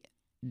be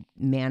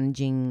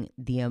managing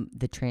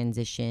the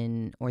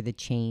transition or the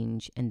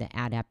change and the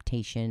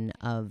adaptation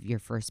of your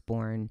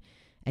firstborn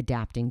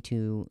adapting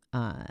to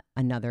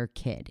another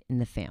kid in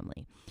the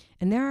family.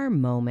 And there are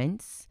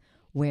moments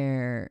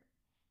where,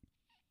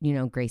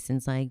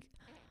 Grayson's like,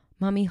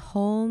 Mommy,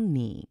 hold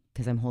me,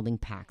 because I'm holding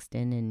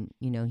Paxton, and,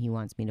 he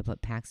wants me to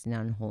put Paxton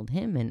down and hold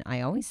him. And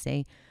I always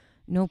say,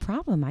 no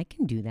problem, I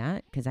can do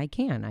that, because I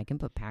can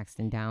put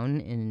Paxton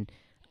down and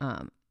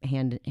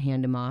hand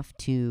him off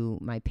to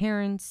my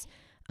parents.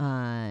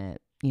 When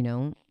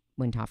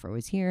Toffer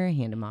was here,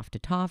 hand him off to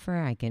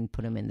Toffer. I can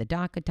put him in the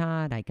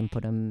Dockatot. I can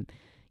put him,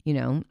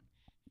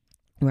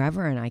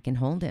 wherever, and I can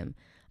hold him.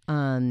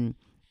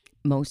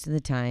 Most of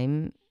the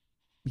time,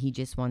 he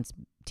just wants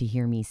to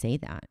hear me say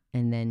that,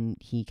 and then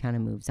he kind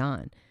of moves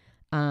on.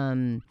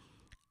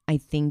 I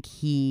think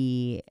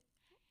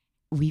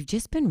we've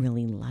just been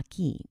really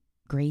lucky.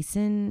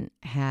 Grayson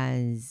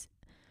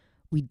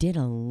we did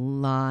a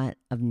lot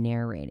of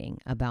narrating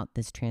about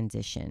this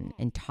transition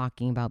and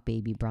talking about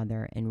baby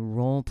brother and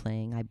role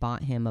playing. I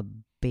bought him a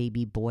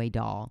baby boy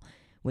doll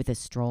with a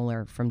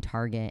stroller from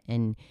Target,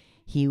 and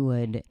he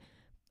would,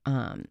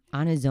 on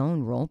his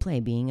own, role play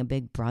being a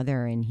big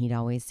brother. And he'd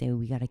always say,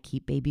 we got to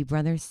keep baby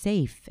brother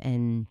safe.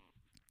 And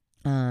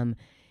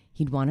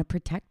he'd want to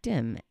protect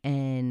him.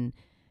 And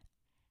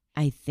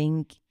I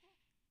think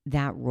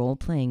that role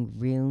playing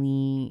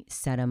really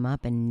set him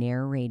up, and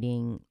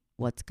narrating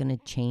what's going to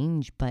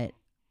change, but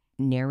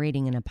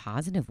narrating in a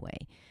positive way.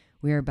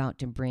 We're about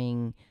to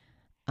bring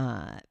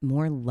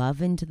more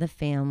love into the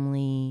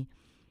family,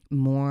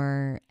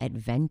 more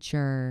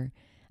adventure,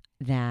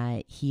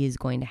 that he is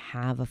going to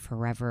have a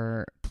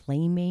forever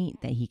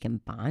playmate that he can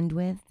bond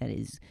with, that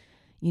is,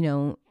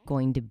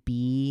 going to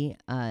be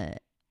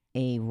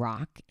a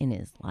rock in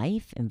his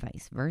life, and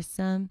vice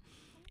versa.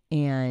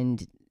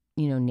 And,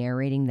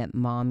 narrating that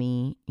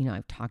mommy,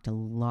 I've talked a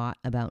lot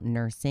about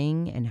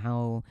nursing and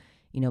how,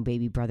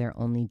 baby brother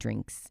only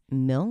drinks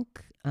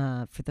milk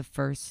for the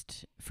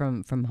first,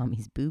 from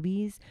mommy's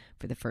boobies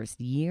for the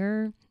first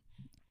year.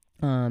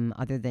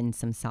 Other than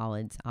some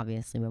solids,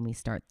 obviously, when we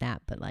start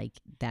that, but like,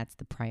 that's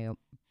the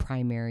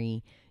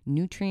primary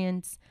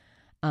nutrients.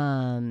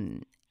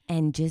 And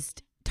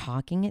just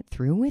talking it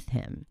through with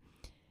him.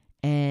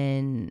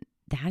 And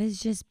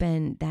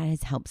that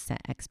has helped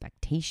set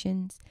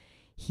expectations.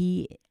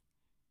 He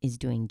is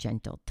doing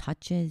gentle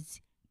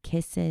touches,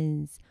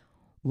 kisses,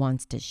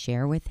 wants to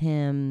share with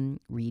him,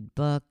 read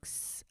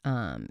books,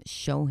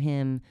 show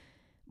him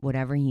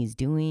whatever he's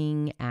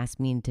doing, ask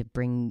me to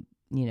bring,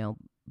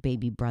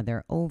 baby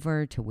brother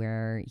over to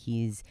where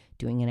he's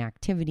doing an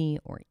activity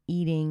or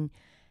eating,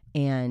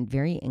 and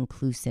very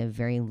inclusive,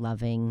 very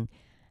loving.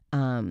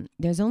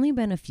 There's only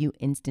been a few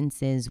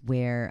instances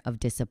of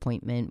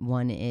disappointment.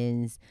 One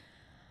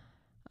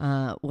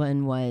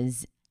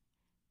was,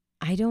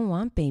 I don't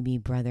want baby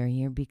brother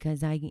here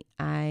because I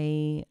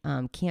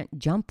can't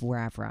jump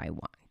wherever I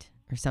want,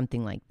 or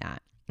something like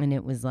that. And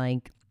it was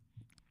like,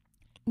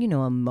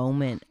 a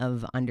moment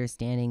of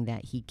understanding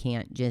that he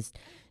can't just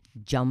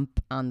jump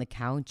on the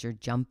couch or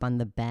jump on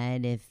the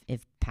bed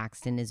if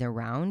Paxton is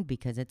around,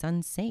 because it's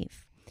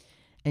unsafe.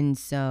 And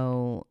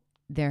so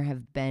there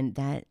have been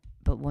that,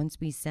 but once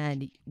we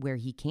said where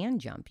he can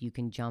jump, you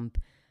can jump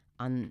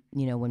on,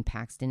 when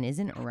Paxton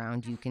isn't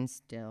around, you can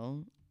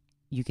still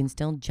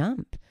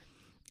jump.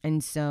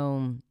 And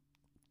so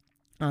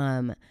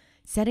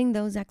setting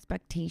those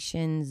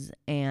expectations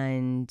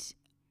and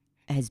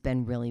has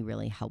been really,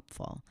 really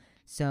helpful.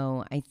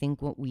 So I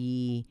think what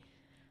we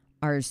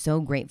are so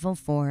grateful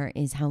for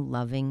is how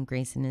loving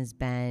Grayson has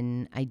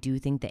been. I do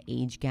think the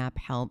age gap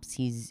helps.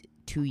 He's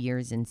 2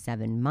 years and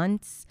 7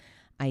 months.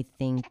 I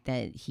think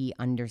that he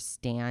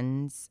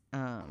understands.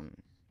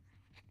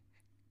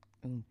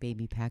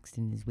 Baby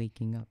Paxton is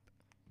waking up.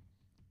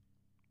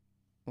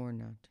 Or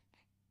not.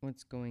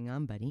 What's going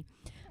on, buddy?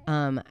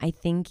 I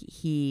think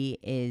he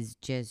is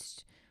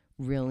just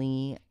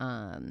really,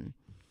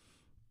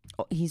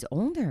 he's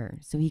older,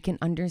 so he can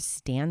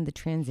understand the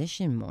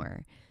transition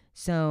more.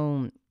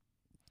 So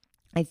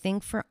I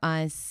think for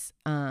us,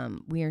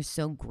 we are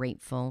so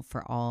grateful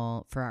for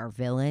our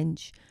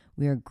village.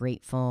 We are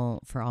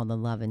grateful for all the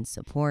love and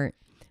support.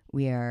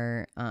 We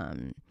are,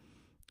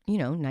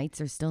 nights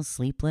are still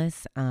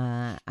sleepless.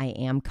 I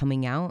am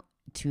coming out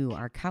to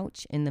our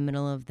couch in the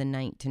middle of the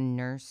night to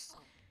nurse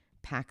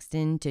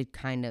Paxton to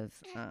kind of,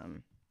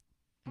 I'm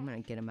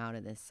going to get him out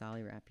of this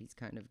Solly wrap. He's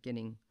kind of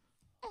getting,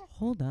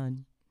 hold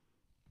on.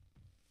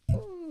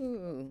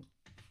 Ooh,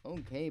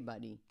 okay,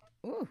 buddy.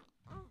 Ooh.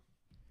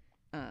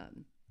 I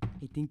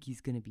think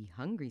he's going to be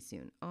hungry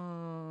soon.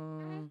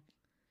 Oh.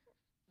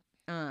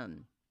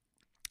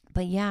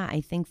 But yeah,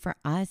 I think for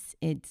us,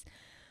 it's,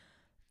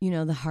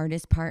 the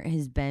hardest part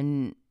has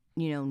been,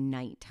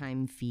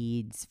 nighttime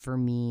feeds for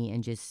me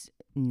and just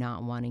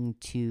not wanting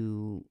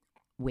to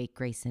wake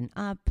Grayson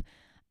up.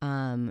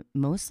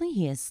 Mostly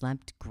he has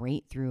slept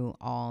great through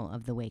all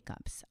of the wake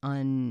ups,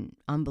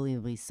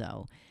 unbelievably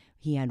so.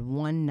 He had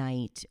one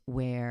night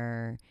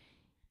where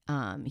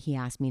he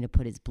asked me to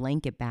put his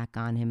blanket back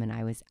on him, and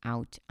I was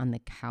out on the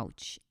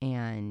couch,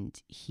 and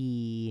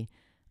he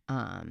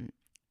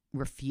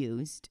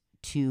refused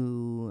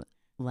to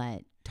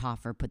let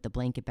Toffer put the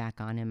blanket back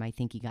on him. I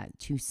think he got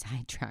too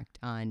sidetracked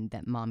on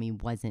that mommy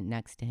wasn't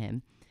next to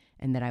him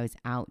and that I was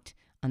out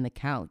on the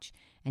couch.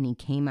 And he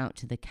came out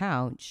to the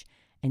couch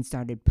and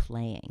started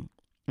playing.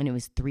 And it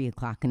was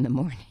 3:00 in the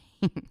morning.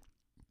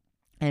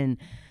 And,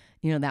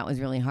 that was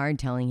really hard,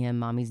 telling him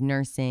mommy's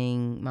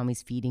nursing,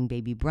 mommy's feeding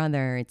baby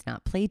brother. It's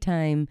not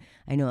playtime.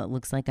 I know it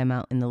looks like I'm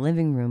out in the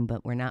living room,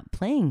 but we're not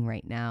playing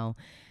right now.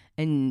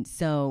 And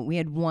so we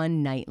had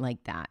one night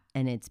like that,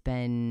 and it's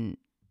been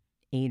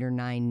 8 or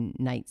 9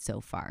 nights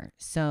so far.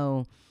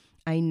 So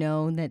I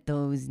know that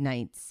those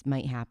nights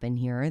might happen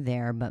here or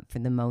there, but for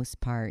the most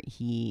part,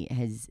 he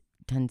has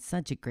done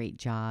such a great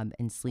job,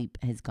 and sleep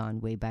has gone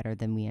way better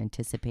than we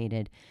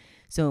anticipated.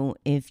 So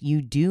if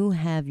you do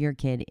have your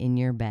kid in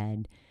your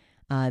bed,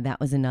 that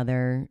was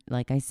another,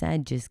 like I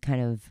said, just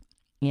kind of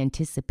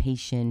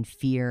anticipation,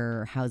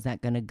 fear, how's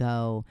that going to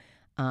go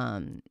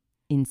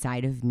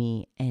inside of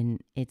me,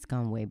 and it's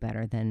gone way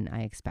better than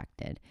I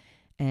expected.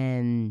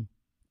 And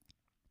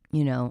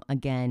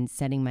again,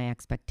 setting my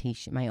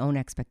own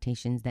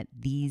expectations that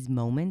these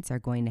moments are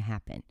going to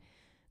happen.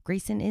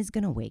 Grayson is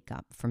going to wake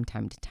up from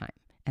time to time,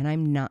 and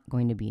I'm not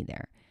going to be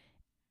there.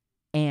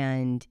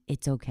 And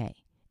it's okay.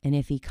 And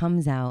if he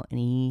comes out and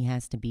he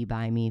has to be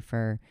by me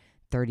for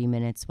 30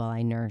 minutes while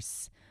I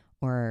nurse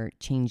or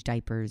change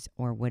diapers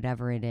or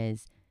whatever it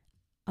is,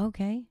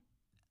 okay.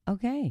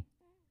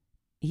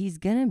 He's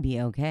going to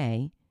be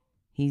okay.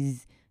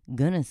 He's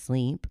going to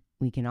sleep.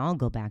 We can all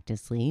go back to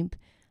sleep.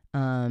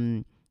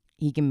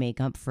 He can make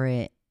up for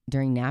it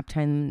during nap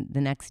time the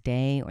next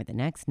day or the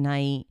next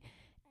night.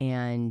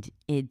 And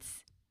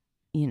it's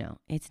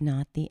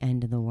not the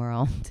end of the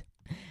world.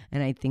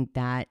 And I think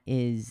that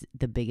is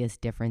the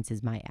biggest difference,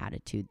 is my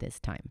attitude this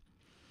time.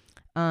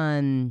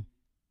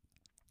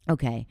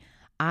 Okay.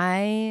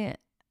 I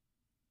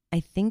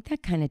think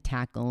that kind of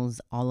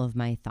tackles all of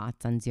my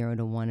thoughts on 0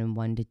 to 1 and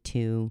 1 to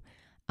 2.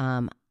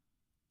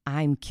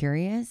 I'm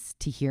curious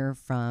to hear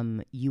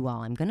from you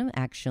all. I'm going to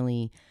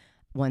actually,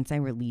 once I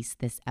release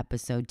this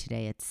episode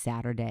today, it's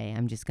Saturday,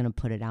 I'm just going to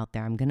put it out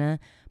there. I'm going to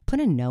put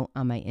a note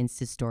on my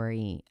Insta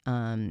story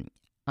on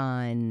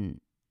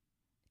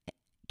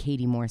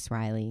Katie Morse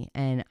Riley.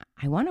 And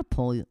I want to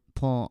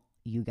pull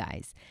you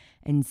guys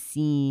and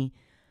see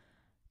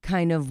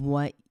kind of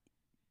what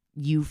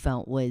you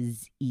felt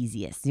was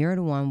easiest. 0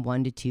 to 1,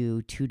 1 to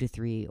 2, 2 to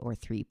 3, or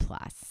 3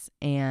 plus.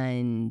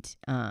 And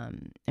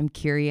I'm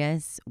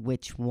curious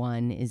which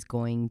one is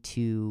going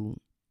to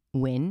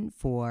win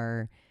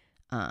for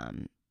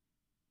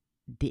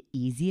the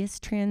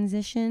easiest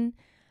transition.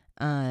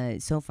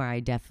 So far,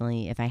 I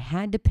definitely, if I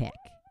had to pick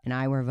and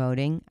I were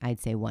voting, I'd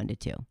say 1 to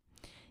 2.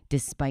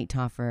 Despite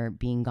Toffer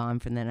being gone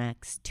for the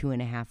next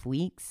 2.5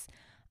 weeks,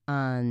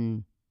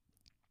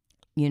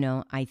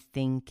 I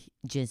think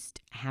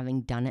just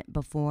having done it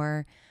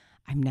before,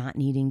 I'm not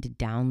needing to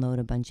download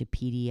a bunch of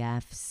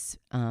PDFs,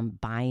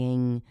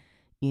 buying,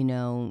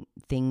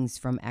 things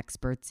from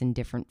experts in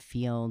different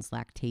fields,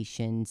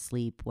 lactation,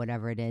 sleep,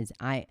 whatever it is.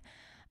 I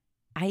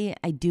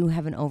do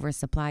have an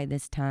oversupply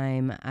this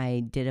time.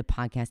 I did a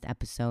podcast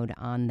episode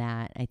on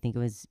that. I think it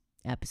was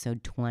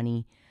episode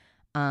 20.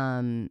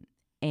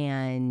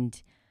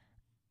 And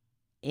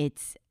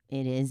it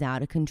is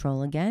out of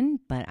control again,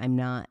 but I'm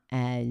not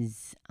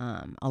as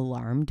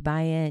alarmed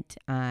by it.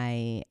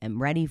 I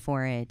am ready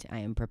for it. I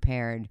am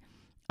prepared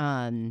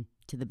to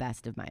the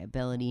best of my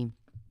ability.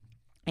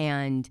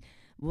 And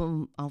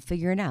I'll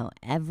figure it out.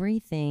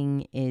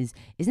 Everything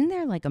isn't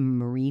there like a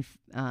Marie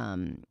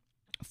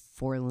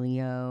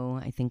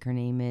Forleo, I think her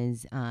name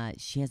is.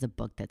 She has a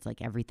book that's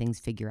like Everything's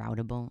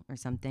Figure-outable or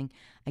something.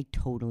 I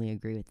totally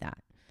agree with that.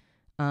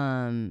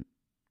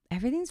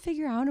 Everything's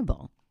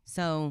figure-outable.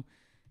 So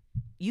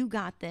you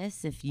got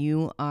this if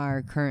you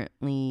are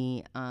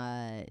currently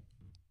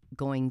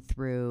going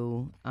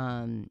through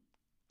a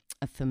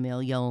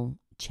familial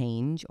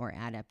change or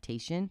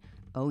adaptation.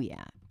 Oh,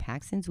 yeah.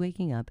 Paxton's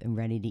waking up and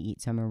ready to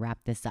eat, so I'm going to wrap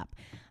this up.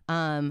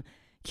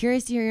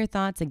 Curious to hear your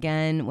thoughts.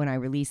 Again, when I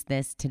release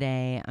this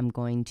today, I'm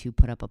going to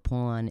put up a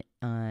poll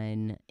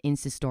on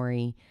Insta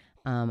Story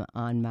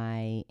on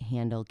my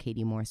handle,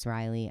 Katie Morse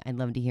Riley. I'd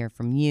love to hear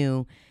from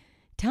you.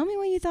 Tell me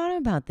what you thought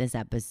about this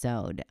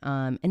episode.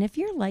 And if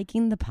you're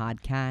liking the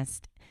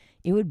podcast,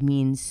 it would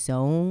mean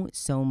so,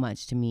 so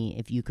much to me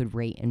if you could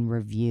rate and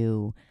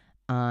review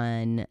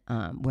on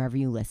wherever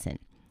you listen.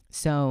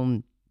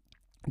 So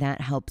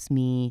that helps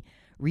me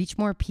reach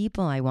more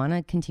people. I want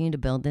to continue to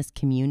build this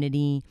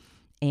community.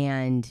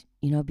 And,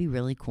 it'd be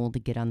really cool to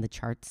get on the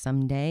charts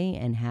someday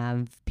and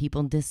have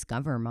people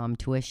discover Mom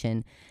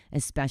Tuition,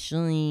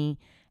 especially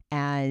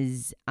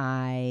as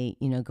I,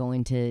 go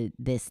into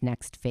this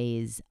next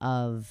phase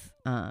of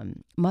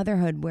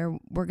motherhood, where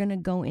we're going to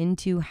go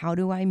into how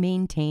do I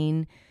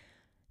maintain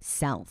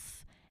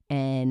self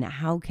and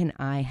how can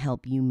I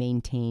help you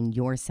maintain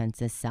your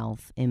sense of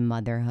self in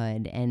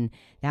motherhood. And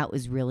that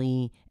was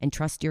really, and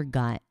trust your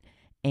gut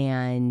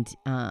and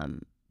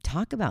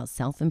talk about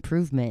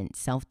self-improvement,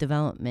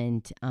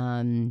 self-development,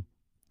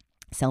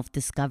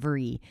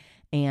 self-discovery.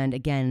 And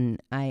again,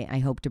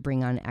 I hope to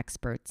bring on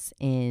experts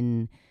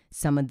in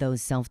some of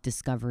those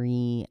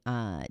self-discovery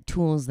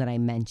tools that I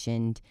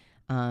mentioned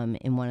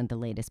in one of the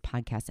latest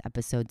podcast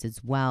episodes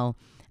as well.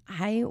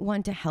 I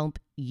want to help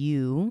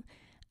you.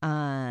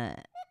 Hi,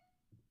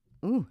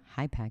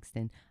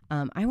 Paxton.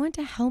 I want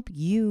to help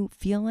you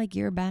feel like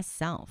your best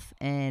self.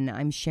 And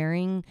I'm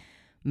sharing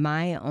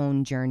my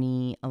own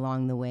journey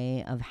along the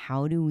way of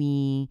how do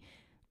we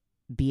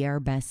be our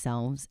best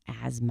selves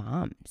as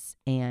moms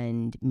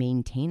and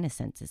maintain a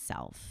sense of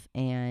self.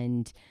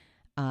 And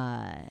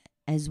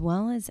as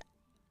well as,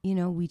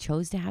 we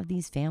chose to have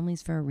these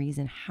families for a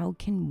reason. How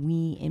can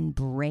we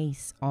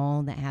embrace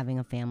all that having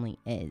a family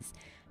is?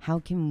 How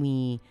can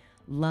we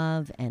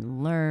love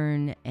and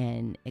learn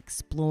and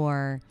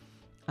explore,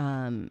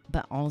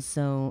 but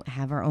also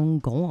have our own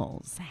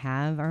goals,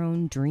 have our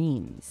own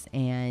dreams,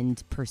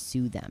 and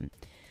pursue them?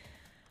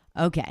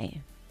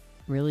 Okay.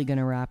 Really going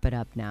to wrap it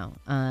up now.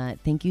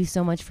 Thank you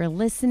so much for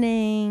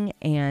listening.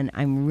 And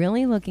I'm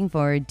really looking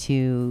forward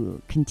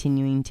to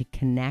continuing to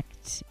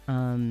connect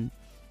on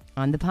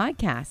the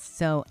podcast.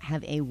 So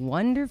have a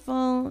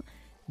wonderful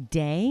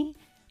day,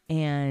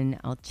 and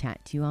I'll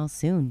chat to you all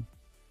soon.